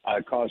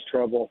caused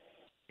trouble.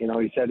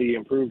 He said he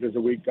improved as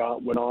the week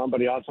went on,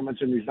 but he also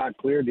mentioned he's not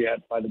cleared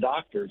yet by the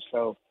doctors.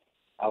 So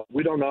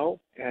we don't know.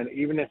 And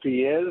even if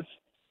he is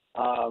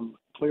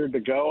cleared to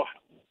go,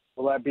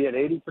 will that be at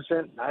 80%,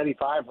 95%,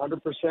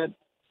 100%?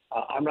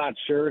 I'm not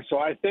sure. So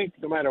I think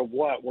no matter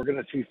what, we're going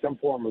to see some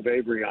form of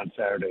Avery on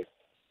Saturday.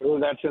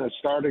 Whether that's in a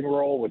starting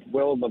role with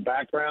Will in the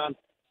background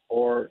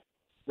or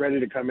ready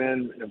to come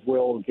in if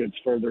Will gets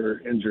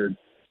further injured.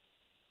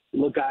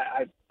 Look,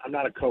 I'm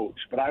not a coach,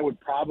 but I would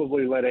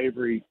probably let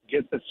Avery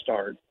get the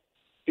start,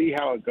 see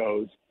how it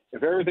goes.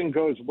 If everything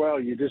goes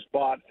well, you just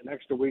bought an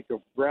extra week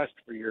of rest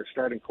for your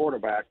starting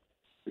quarterback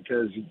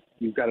because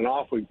you've got an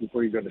off week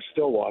before you go to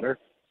Stillwater.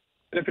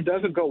 And if it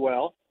doesn't go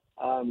well,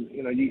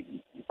 you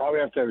probably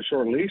have to have a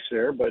short leash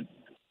there, but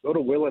go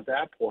to Will at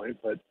that point.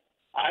 But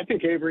I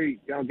think Avery,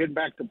 getting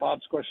back to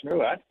Bob's question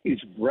earlier, I think he's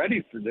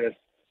ready for this.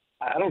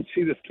 I don't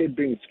see this kid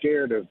being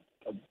scared of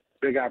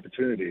big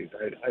opportunities.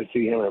 I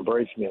see him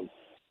embracing them.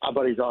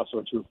 But he's also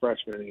a true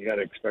freshman, and you got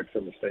to expect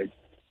some mistakes.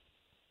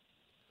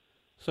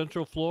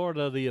 Central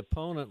Florida, the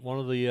opponent, one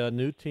of the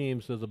new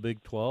teams of the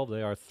Big 12.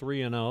 They are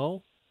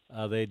 3-0.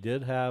 They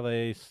did have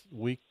a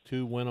Week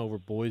 2 win over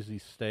Boise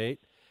State,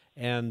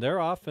 and their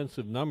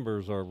offensive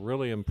numbers are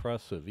really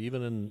impressive.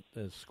 Even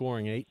in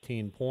scoring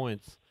 18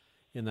 points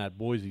in that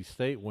Boise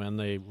State win,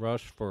 they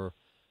rushed for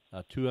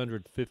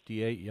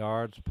 258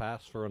 yards,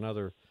 passed for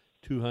another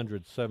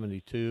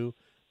 272.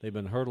 They've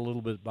been hurt a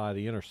little bit by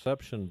the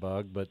interception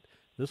bug, but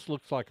this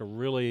looks like a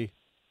really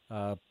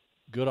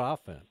good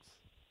offense.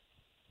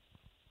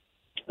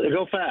 They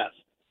go fast.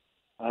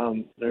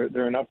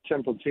 They're an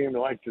up-tempo team. They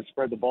like to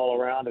spread the ball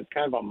around. It's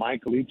kind of a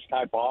Mike Leach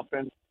type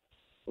offense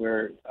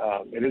where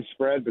it is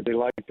spread, but they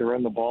like to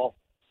run the ball.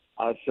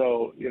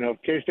 So,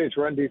 K-State's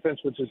run defense,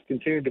 which has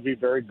continued to be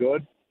very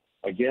good.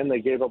 Again, they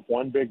gave up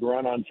one big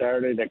run on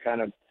Saturday that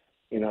kind of,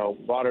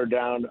 watered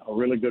down a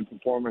really good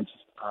performance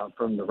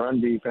from the run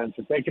defense.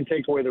 If they can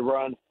take away the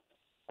run,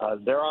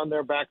 they're on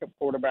their backup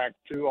quarterback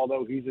too,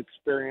 although he's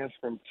experienced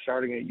from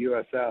starting at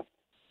USF.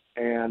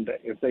 And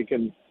if they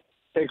can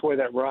take away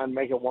that run,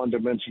 make it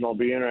one-dimensional, it'll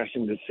be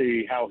interesting to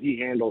see how he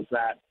handles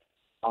that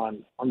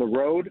on the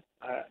road.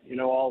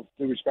 All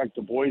due respect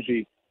to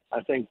Boise,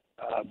 I think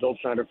Bill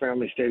Snyder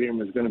Family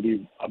Stadium is going to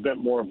be a bit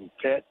more of a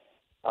pit,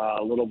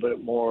 a little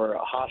bit more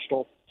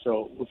hostile.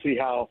 So we'll see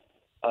how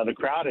the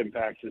crowd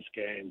impacts this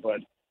game.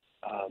 But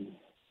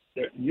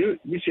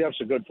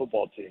UCF's a good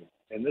football team,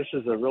 and this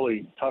is a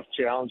really tough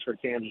challenge for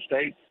Kansas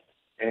State.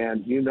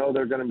 And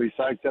they're going to be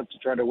psyched up to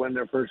try to win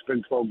their first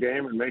Big 12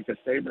 game and make a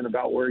statement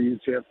about where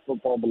UCF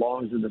football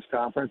belongs in this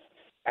conference,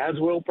 as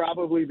will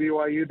probably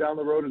BYU down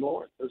the road in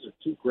Lawrence. Those are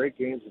two great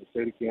games in the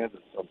state of Kansas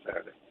on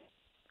Saturday.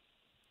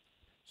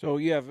 So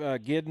you have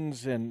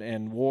Giddens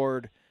and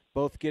Ward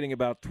both getting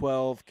about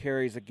 12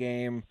 carries a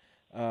game,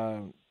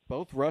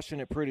 both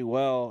rushing it pretty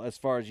well as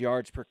far as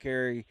yards per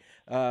carry,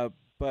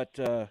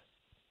 but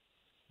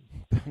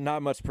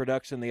not much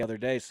production the other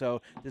day.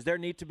 So does there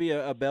need to be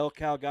a bell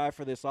cow guy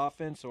for this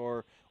offense,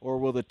 or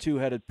will the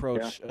two-headed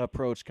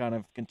approach kind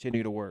of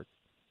continue to work?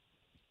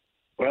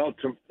 Well,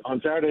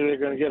 on Saturday they're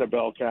going to get a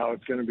bell cow.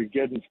 It's going to be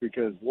Giddens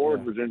because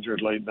Ward was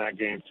injured late in that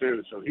game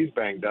too, so he's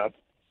banged up.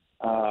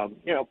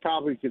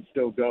 Probably could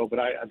still go, but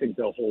I think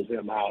they'll hold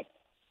him out.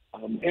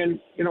 And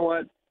you know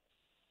what?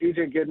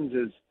 DJ Giddens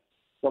is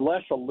the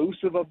less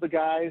elusive of the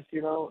guys,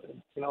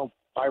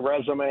 by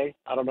resume.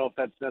 I don't know if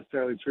that's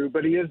necessarily true,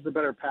 but he is the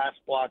better pass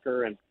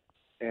blocker and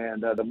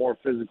the more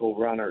physical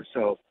runner.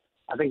 So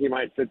I think he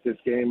might fit this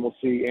game. We'll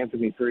see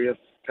Anthony Frias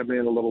come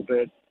in a little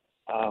bit.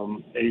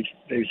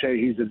 They say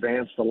he's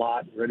advanced a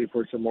lot, ready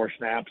for some more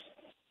snaps.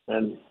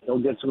 And he'll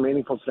get some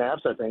meaningful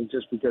snaps, I think,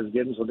 just because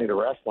Giddens will need a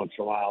rest once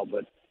in a while.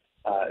 But,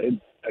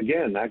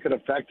 again, that could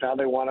affect how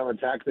they want to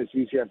attack this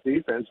UCF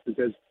defense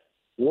because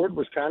Ward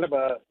was kind of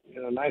a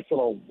nice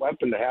little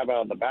weapon to have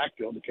out in the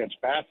backfield to catch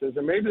passes.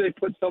 And maybe they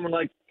put someone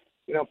like,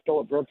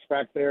 Phillip Brooks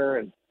back there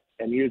and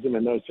use him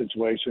in those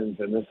situations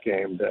in this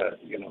game to,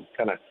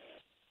 kind of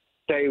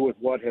stay with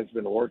what has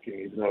been working,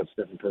 even though it's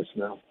different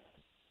personnel.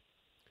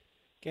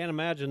 Can't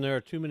imagine there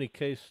are too many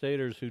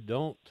K-Staters who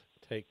don't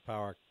take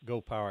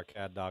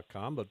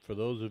GoPowerCat.com, but for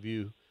those of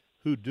you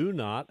who do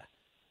not,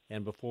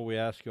 and before we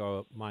ask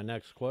you my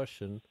next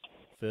question,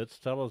 Fitz,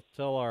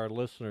 tell our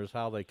listeners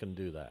how they can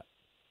do that.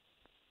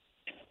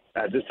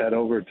 Just head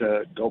over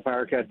to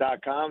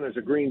GoPowerCat.com. There's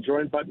a green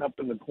join button up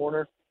in the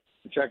corner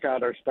to check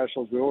out our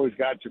specials. We always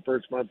got your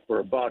first month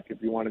for $1 if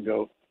you want to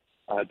go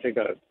take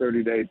a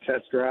 30-day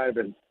test drive.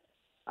 And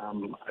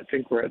I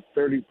think we're at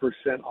 30%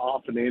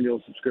 off an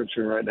annual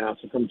subscription right now,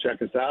 so come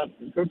check us out.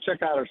 Go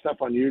check out our stuff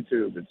on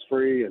YouTube. It's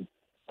free, and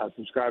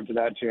subscribe to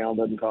that channel. It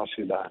doesn't cost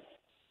you a dime.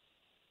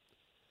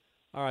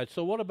 All right,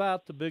 so what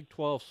about the Big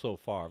 12 so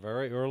far?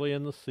 Very early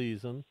in the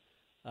season.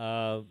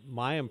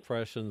 My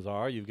impressions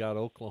are you've got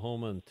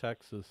Oklahoma and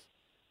Texas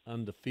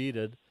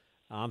undefeated.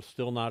 I'm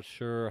still not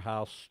sure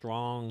how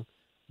strong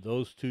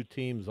those two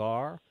teams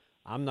are.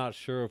 I'm not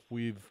sure if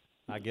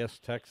I guess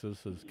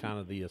Texas is kind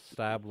of the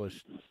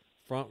established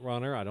front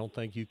runner. I don't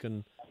think you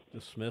can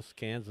dismiss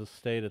Kansas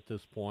State at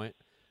this point,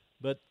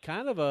 but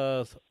kind of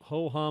a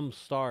ho-hum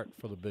start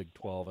for the Big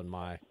 12 in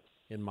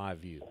my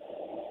view.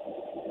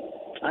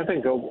 I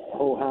think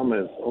ho-hum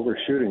is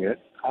overshooting it.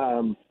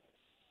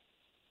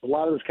 A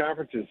lot of this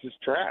conference is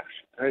just trash.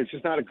 It's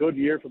just not a good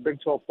year for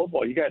Big 12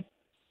 football. You got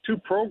two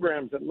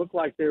programs that look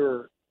like they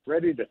were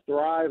ready to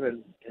thrive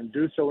and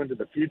do so into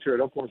the future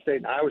at Oklahoma State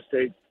and Iowa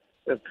State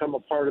that have come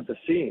apart at the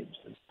seams.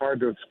 It's hard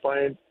to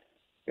explain.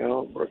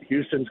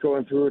 Houston's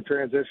going through a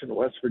transition.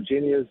 West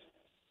Virginia's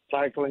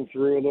cycling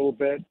through a little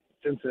bit.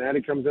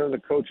 Cincinnati comes in with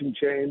a coaching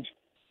change.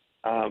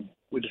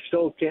 We just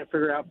still can't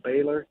figure out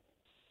Baylor.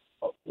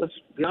 Let's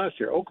be honest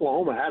here.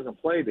 Oklahoma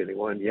hasn't played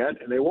anyone yet,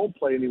 and they won't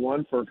play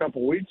anyone for a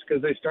couple of weeks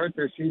because they start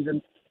their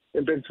season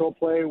in Big 12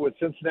 play with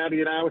Cincinnati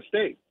and Iowa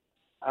State.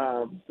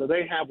 So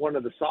they have one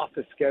of the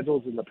softest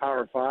schedules in the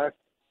Power Five,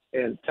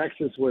 and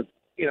Texas with,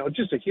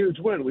 just a huge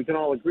win. We can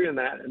all agree on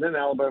that. And then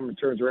Alabama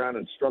turns around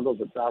and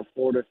struggles at South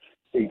Florida.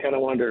 So you kind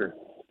of wonder,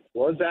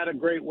 was that a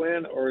great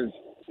win, or is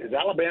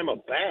Alabama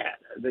bad?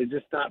 Are they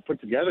just not put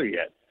together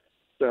yet?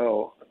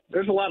 So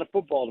there's a lot of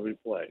football to be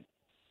played,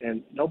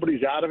 and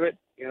nobody's out of it.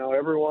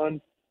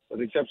 Everyone, with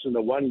the exception of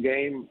the one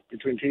game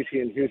between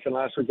TCU and Houston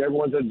last week,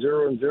 everyone's at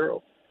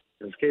 0-0.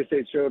 As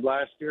K-State showed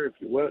last year, if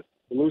you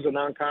lose a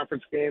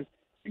non-conference game,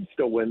 you can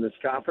still win this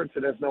conference.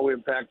 It has no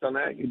impact on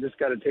that. You just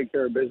got to take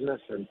care of business,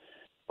 and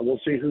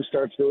we'll see who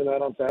starts doing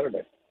that on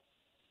Saturday.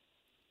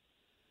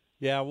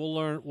 Yeah,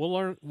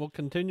 we'll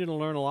continue to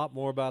learn a lot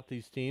more about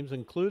these teams,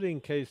 including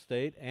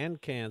K-State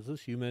and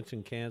Kansas. You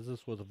mentioned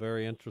Kansas with a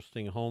very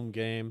interesting home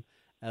game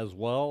as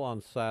well on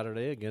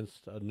Saturday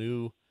against a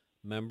new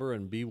member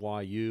in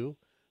BYU.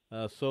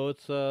 So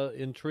it's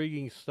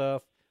intriguing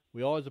stuff.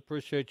 We always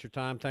appreciate your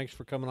time. Thanks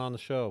for coming on the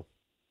show.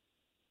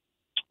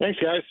 Thanks,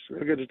 guys.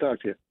 Really good to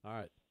talk to you. All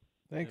right.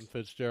 Thanks. And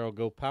Fitzgerald,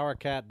 go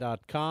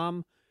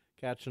powercat.com.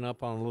 Catching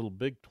up on a little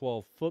Big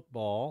 12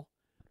 football.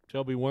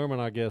 Shelby Wehrmann,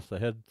 I guess, the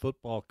head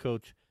football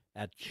coach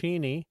at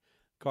Cheney.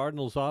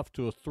 Cardinals off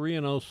to a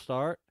 3-0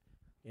 start,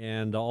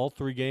 and all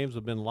 3 games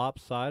have been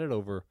lopsided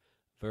over a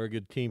very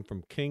good team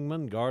from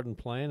Kingman, Garden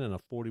Plain, and a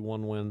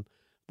 41-0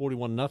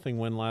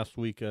 win last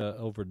week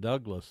over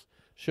Douglas.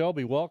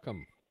 Shelby,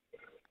 welcome.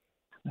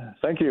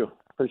 Thank you.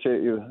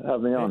 Appreciate you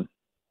having me on.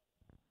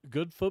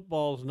 Good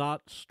football is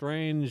not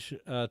strange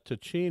to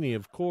Cheney,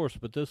 of course,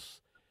 but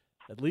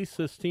at least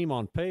this team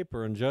on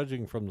paper, and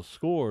judging from the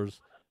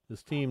scores,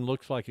 this team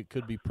looks like it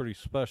could be pretty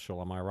special.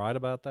 Am I right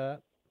about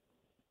that?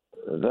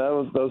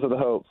 Those are the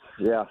hopes.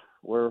 Yeah,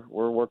 we're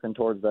working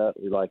towards that.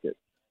 We like it.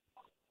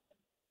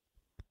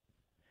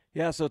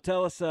 Yeah, so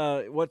tell us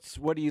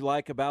what do you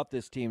like about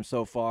this team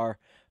so far?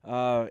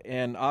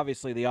 And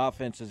obviously the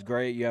offense is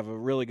great. You have a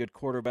really good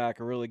quarterback,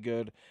 a really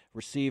good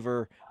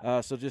receiver.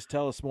 So just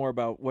tell us more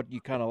about what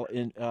you kind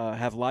of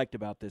have liked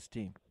about this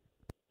team.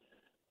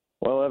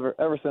 Well,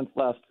 ever since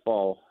last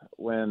fall,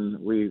 when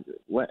we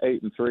went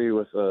 8-3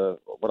 with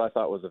what I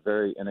thought was a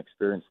very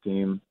inexperienced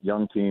team,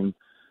 young team,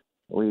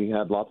 we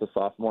had lots of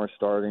sophomores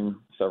starting,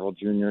 several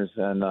juniors,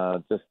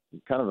 and just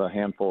kind of a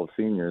handful of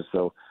seniors.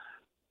 So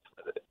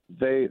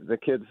the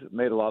kids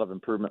made a lot of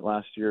improvement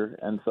last year,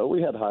 and so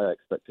we had high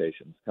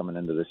expectations coming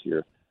into this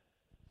year,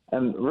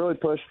 and really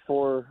pushed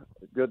for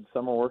good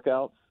summer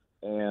workouts,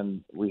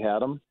 and we had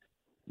them.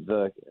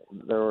 There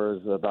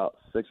was about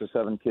 6 or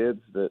 7 kids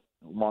that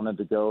wanted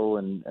to go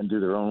and do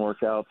their own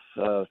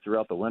workouts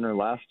throughout the winter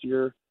last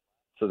year,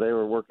 so they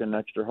were working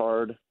extra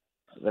hard.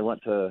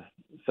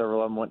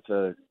 Several of them went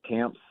to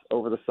camps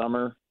over the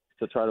summer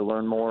to try to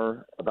learn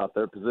more about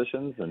their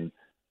positions and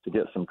to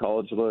get some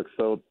college looks.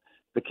 So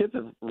the kids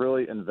have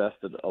really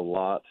invested a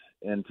lot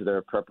into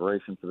their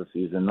preparation for the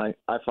season.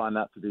 I find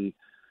that to be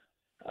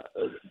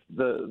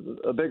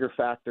a bigger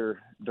factor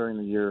during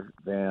the year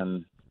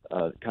than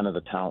kind of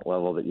the talent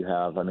level that you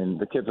have. I mean,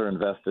 the kids are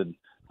invested.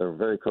 They're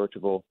very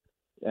coachable.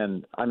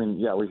 And, I mean,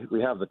 yeah,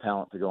 we have the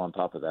talent to go on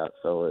top of that.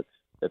 So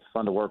it's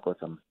fun to work with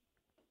them.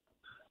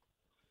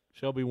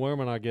 Shelby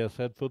Wehrmann, I guess,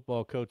 head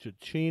football coach at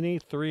Cheney,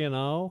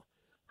 3-0.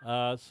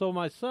 So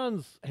my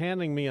son's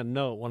handing me a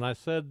note. When I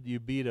said you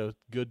beat a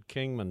good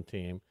Kingman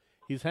team,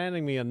 he's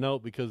handing me a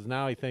note because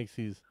now he thinks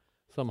he's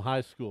some high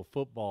school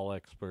football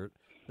expert,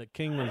 that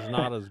Kingman's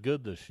not as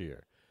good this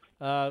year.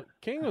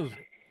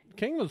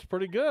 Kingman's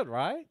pretty good,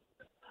 right?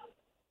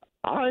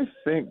 I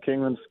think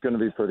Kingman's going to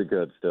be pretty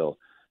good still.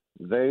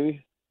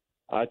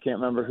 I can't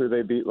remember who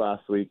they beat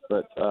last week,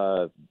 but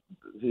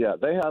yeah,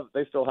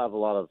 they still have a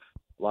lot of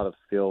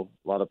skill,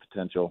 a lot of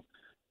potential,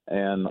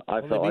 and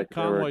I felt like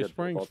Conway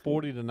Springs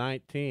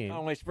 40-19.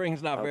 Conway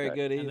Springs not very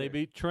good either. And they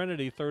beat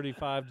Trinity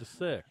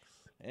 35-6.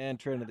 And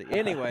Trinity.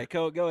 Anyway,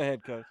 go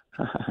ahead, Coach.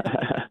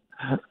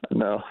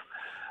 No,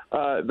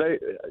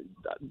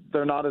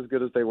 they're not as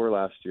good as they were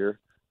last year.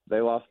 They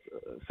lost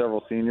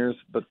several seniors,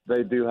 but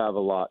they do have a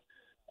lot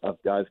of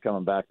guys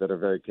coming back that are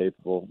very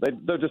capable.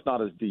 They're just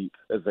not as deep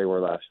as they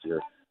were last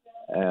year.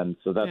 And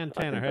so that's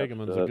Tanner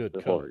Hageman's a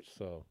good coach.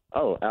 So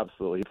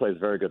absolutely, he plays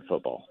very good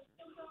football.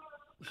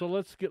 So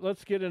let's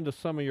get into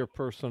some of your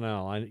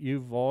personnel.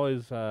 You've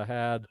always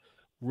had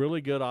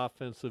really good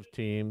offensive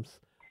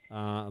teams.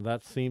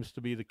 That seems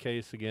to be the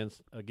case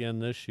again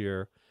this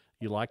year.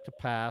 You like to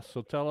pass,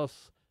 so tell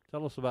us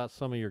about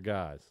some of your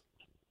guys.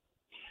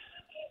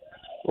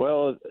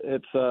 Well,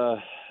 it's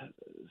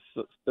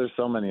there's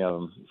so many of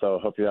them. So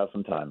I hope you have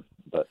some time,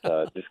 but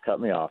just cut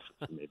me off.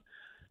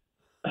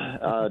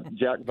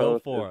 Jack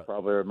Both is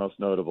probably our most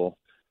notable,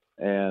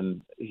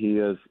 and he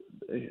has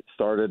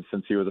started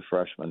since he was a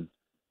freshman.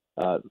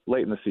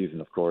 Late in the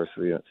season, of course,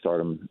 we didn't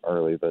start him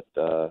early, but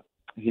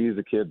he's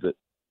a kid that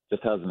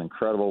just has an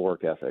incredible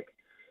work ethic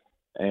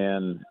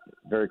and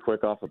very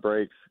quick off the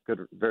breaks,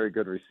 very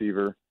good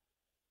receiver,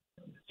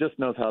 just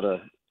knows how to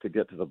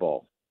get to the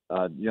ball.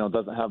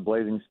 Doesn't have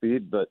blazing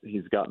speed, but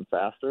he's gotten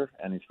faster,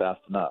 and he's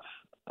fast enough.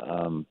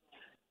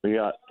 We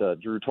got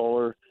Drew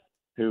Toller,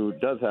 who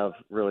does have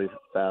really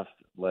fast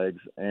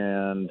legs,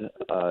 and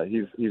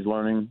he's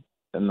learning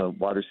in the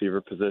wide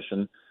receiver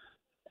position.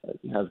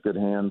 He has good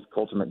hands.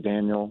 Colton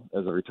McDaniel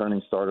is a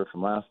returning starter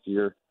from last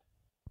year.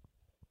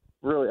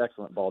 Really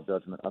excellent ball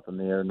judgment up in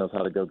the air, knows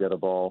how to go get a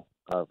ball,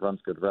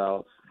 runs good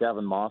routes.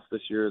 Gavin Moss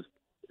this year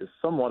is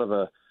somewhat of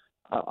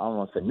I don't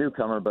want to say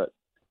newcomer, but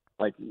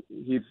like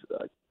he's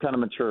kind of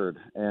matured,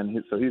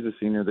 and so he's a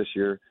senior this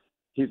year.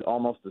 He's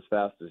almost as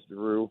fast as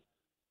Drew,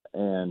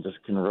 and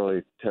just can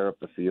really tear up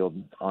the field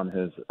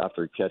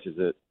after he catches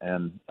it.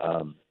 And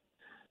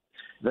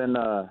then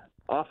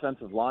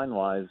offensive line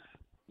wise,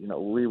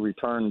 we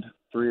returned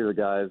 3 of the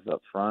guys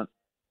up front,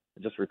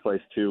 just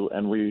replaced 2,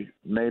 and we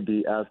may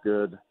be as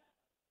good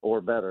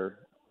or better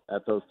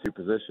at those 2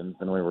 positions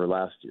than we were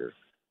last year.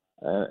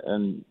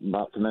 And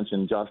not to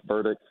mention Josh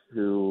Burdick,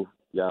 who,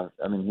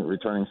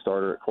 returning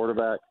starter at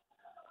quarterback.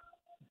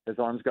 His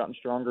arm's gotten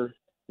stronger.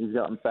 He's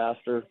gotten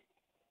faster.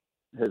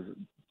 His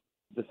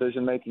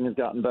decision-making has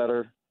gotten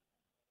better.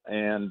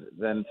 And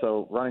then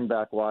so running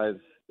back-wise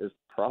is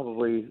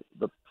probably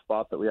the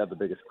spot that we had the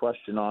biggest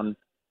question on.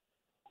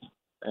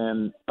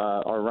 And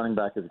our running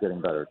back is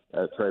getting better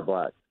at Trey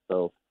Black.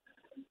 So,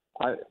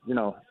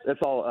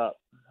 it's all up.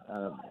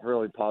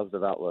 Really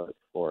positive outlook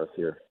for us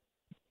here.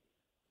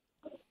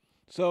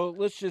 So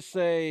let's just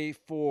say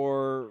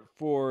for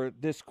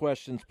this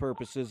question's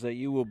purposes that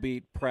you will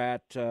beat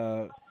Pratt,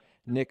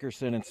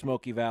 Nickerson, and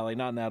Smoky Valley,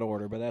 not in that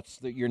order, but that's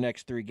your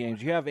next 3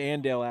 games. You have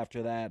Andale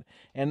after that,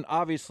 and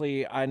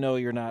obviously I know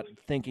you're not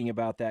thinking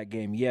about that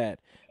game yet,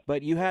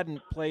 but you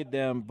hadn't played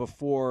them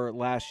before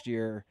last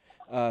year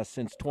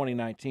since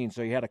 2019,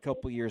 so you had a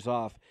couple years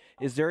off.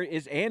 Is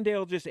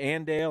Andale just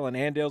Andale, and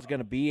Andale's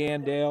going to be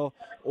Andale,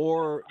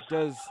 or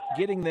does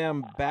getting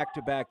them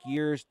back-to-back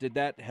years, did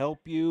that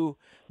help you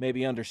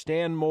maybe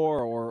understand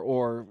more,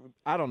 or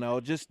I don't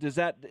know, just is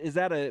that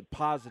a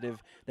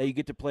positive that you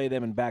get to play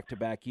them in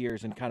back-to-back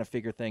years and kind of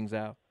figure things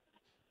out?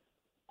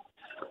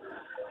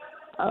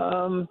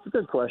 It's a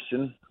good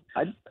question.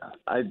 I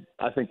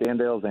think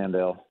Andale's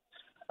Andale.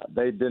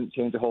 They didn't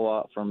change a whole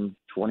lot from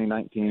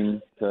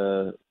 2019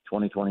 to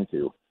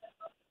 2022.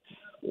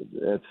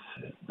 They're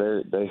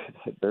good.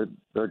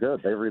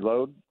 They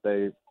reload.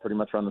 They pretty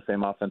much run the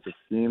same offensive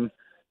scheme.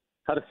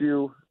 Had a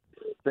few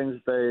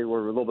things they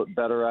were a little bit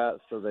better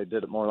at, so they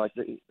did it more like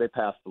they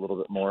passed a little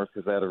bit more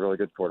because they had a really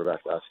good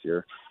quarterback last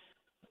year.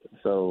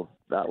 So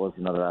that was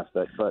another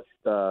aspect. But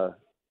they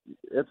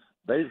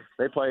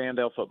play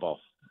Andale football.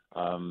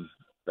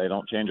 They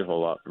don't change a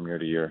whole lot from year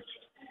to year.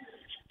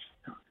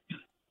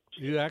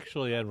 You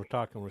actually we're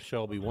talking with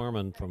Shelby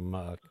Wehrmann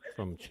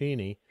from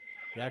Cheney.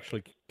 You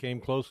actually came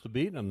close to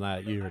beating them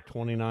that year,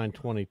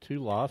 29-22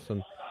 loss,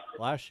 and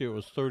last year it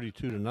was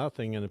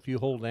 32-0. And if you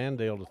hold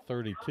Andale to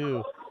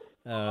 32,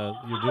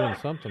 you're doing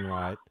something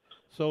right.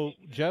 So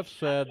Jeff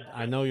said,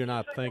 "I know you're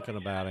not thinking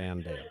about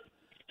Andale,"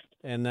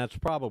 and that's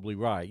probably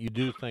right. You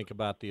do think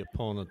about the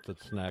opponent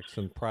that's next,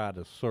 and Pratt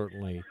is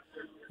certainly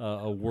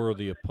a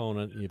worthy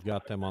opponent. You've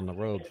got them on the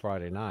road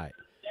Friday night.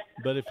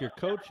 But if you're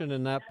coaching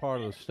in that part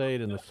of the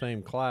state in the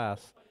same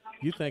class,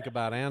 you think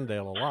about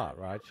Andale a lot,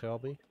 right,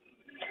 Shelby?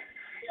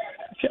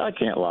 I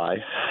can't lie.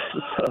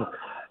 So,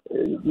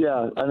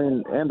 yeah, I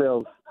mean,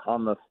 Andale's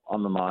on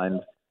the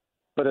mind,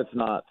 but it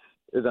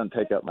doesn't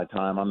take up my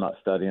time. I'm not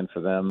studying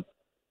for them.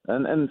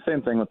 And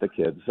same thing with the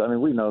kids. I mean,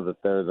 we know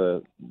that they're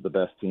the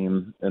best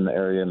team in the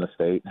area in the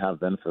state, have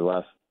been for the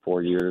last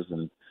 4 years,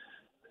 and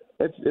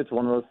it's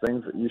one of those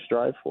things that you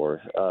strive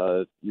for.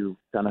 You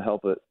kind of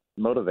help it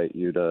motivate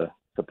you to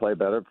play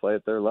better, play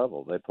at their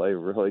level. They play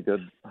really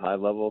good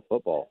high-level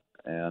football.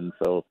 And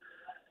so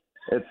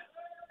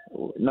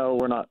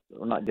we're not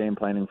game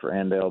planning for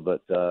Andale,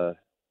 but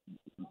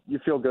you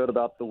feel good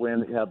about the win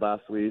that you had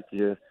last week.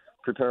 You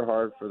prepare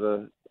hard for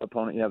the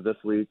opponent you have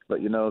this week, but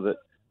you know that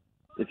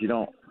if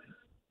you're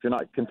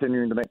not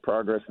continuing to make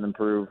progress and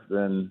improve,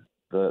 then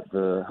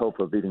the hope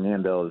of beating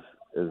Andale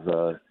is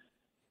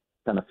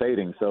kind of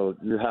fading. So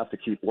you have to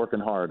keep working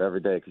hard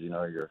every day because you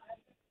know you're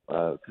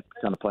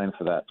kind of playing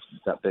for that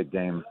big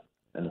game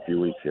in a few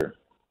weeks here.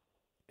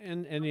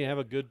 And you have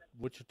a good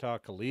Wichita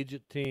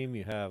collegiate team.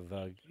 You have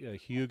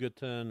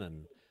Hugoton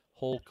and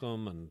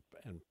Holcomb and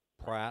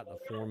Pratt,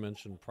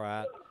 aforementioned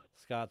Pratt.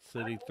 Scott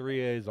City,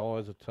 3A is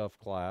always a tough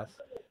class.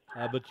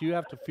 But you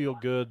have to feel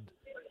good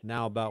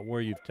now about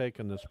where you've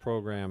taken this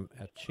program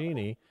at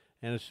Cheney,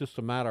 and it's just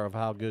a matter of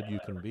how good you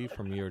can be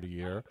from year to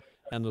year.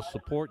 And the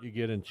support you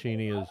get in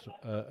Cheney is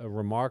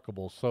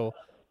remarkable. So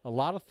a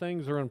lot of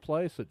things are in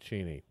place at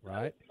Cheney,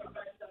 right?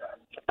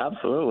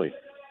 Absolutely.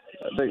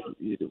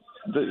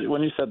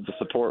 When you said the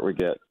support we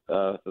get,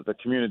 the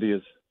community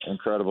is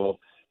incredible.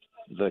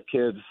 The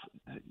kids,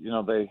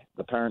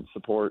 the parents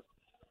support.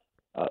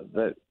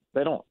 They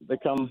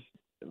come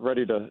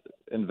ready to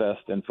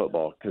invest in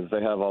football because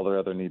they have all their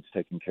other needs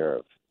taken care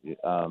of.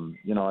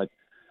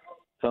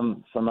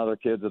 Some other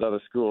kids at other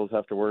schools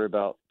have to worry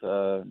about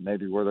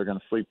maybe where they're going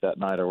to sleep that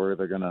night or where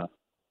they're going to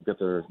get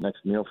their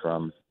next meal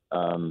from,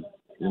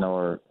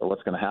 or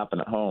what's going to happen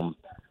at home.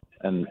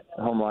 And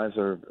home lives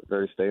are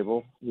very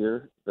stable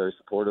here, very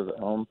supportive at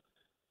home.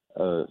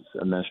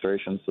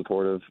 Administration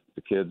supportive.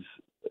 The kids,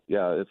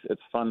 yeah,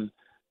 it's fun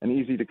and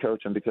easy to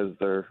coach them because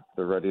they're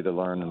ready to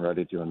learn and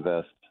ready to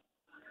invest.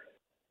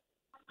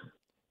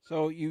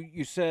 So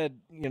you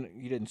said,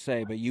 you didn't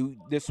say, but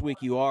this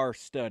week you are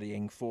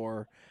studying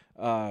for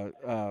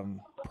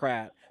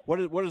Pratt.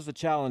 What is the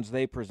challenge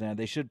they present?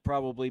 They should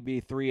probably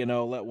be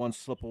 3-0. Let one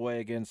slip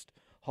away against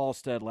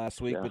Halstead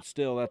last week, but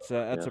still, that's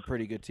a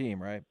pretty good team,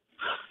 right?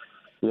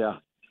 Yeah,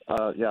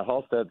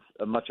 Halstead's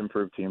a much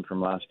improved team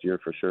from last year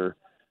for sure.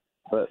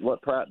 But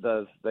what Pratt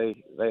does, they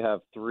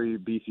have 3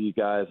 beefy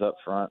guys up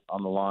front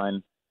on the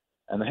line,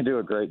 and they do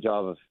a great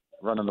job of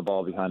running the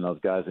ball behind those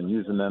guys and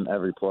using them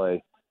every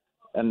play.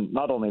 And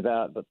not only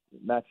that, but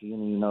Max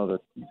Uni,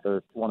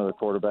 they're one of the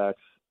quarterbacks.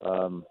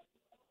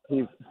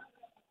 He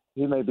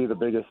may be the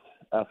biggest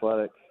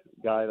athletic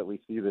guy that we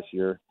see this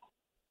year,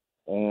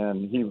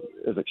 and he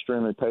is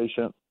extremely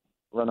patient.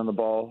 running the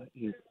ball.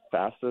 He's looks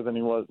faster than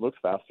he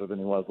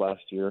was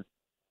last year.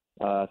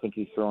 I think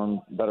he's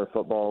throwing better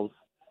footballs.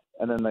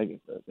 And then they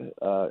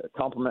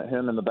compliment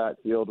him in the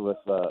backfield with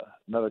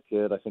another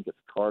kid. I think it's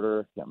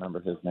Carter. Can't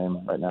remember his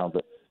name right now,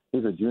 but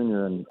he's a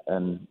junior,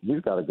 and he's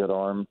got a good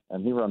arm,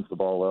 and he runs the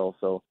ball well.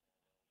 So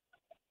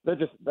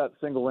that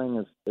single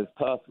wing is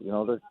tough. You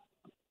know,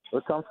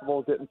 they're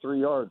comfortable getting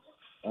 3 yards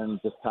and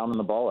just pounding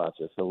the ball at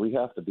you. So we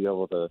have to be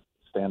able to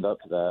stand up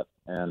to that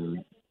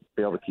and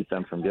be able to keep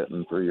them from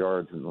getting 3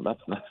 yards, and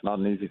that's not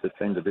an easy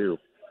thing to do.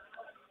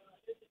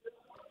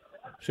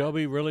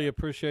 Shelby, really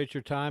appreciate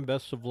your time.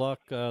 Best of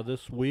luck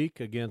this week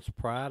against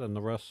Pratt and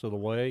the rest of the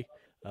way.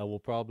 We'll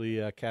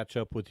probably catch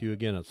up with you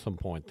again at some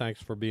point.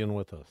 Thanks for being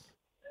with us.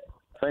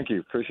 Thank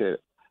you. Appreciate it.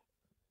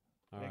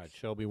 All right,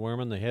 Shelby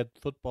Wehrmann, the head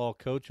football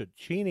coach at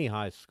Cheney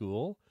High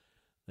School.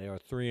 They are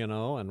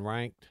 3-0 and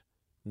ranked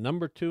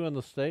number 2 in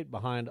the state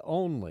behind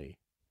only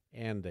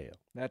Andale.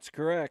 That's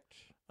correct.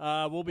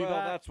 We'll be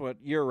back. That's what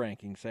your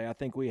rankings say. I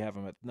think we have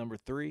them at number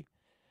 3.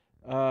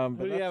 Who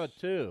do you have at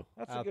 2?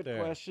 That's a good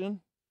question.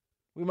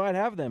 We might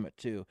have them at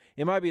 2.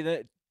 It might be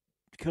the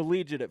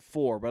collegiate at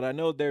 4, but I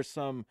know there's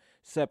some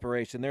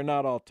separation. They're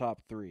not all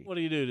top 3. What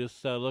do you do?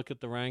 Just look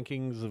at the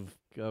rankings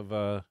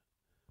of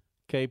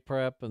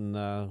K-Prep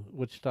and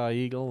Wichita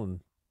Eagle? And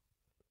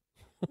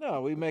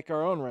No, we make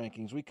our own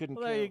rankings. We couldn't.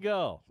 Well, there you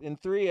go. In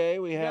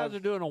 3A, we have. You guys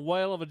are doing a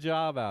whale of a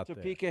job out there.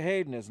 Topeka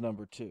Hayden is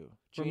number 2.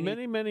 For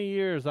many, many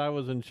years, I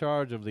was in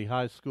charge of the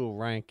high school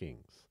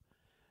rankings.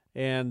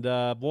 And,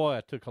 boy,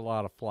 I took a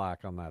lot of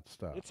flack on that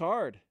stuff. It's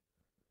hard.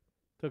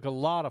 Took a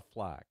lot of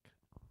flack.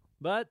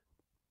 But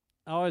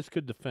I always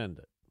could defend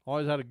it.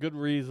 Always had a good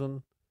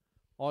reason.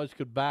 Always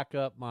could back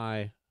up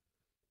my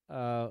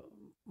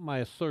my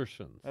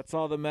assertions. That's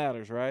all that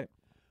matters, right?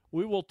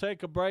 We will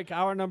take a break.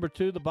 Hour number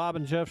 2, the Bob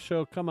and Jeff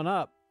Show coming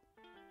up.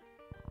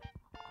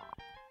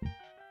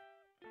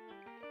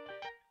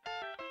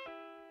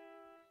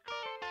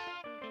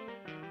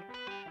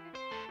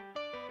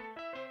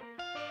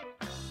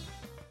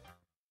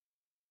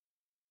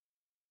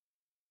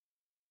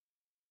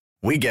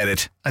 We get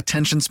it.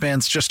 Attention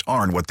spans just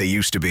aren't what they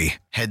used to be.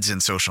 Heads in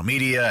social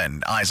media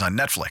and eyes on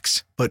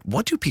Netflix. But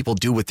what do people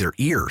do with their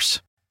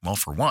ears? Well,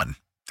 for one,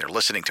 they're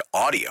listening to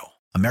audio.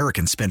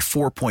 Americans spend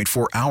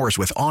 4.4 hours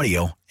with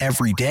audio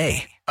every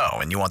day. Oh,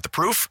 and you want the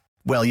proof?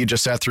 Well, you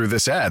just sat through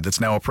this ad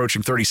that's now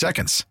approaching 30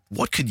 seconds.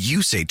 What could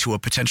you say to a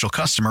potential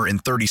customer in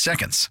 30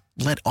 seconds?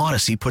 Let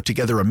Odyssey put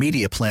together a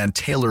media plan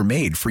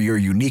tailor-made for your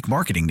unique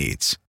marketing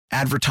needs.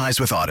 Advertise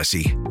with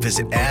Odyssey.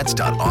 Visit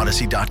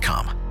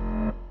ads.odyssey.com.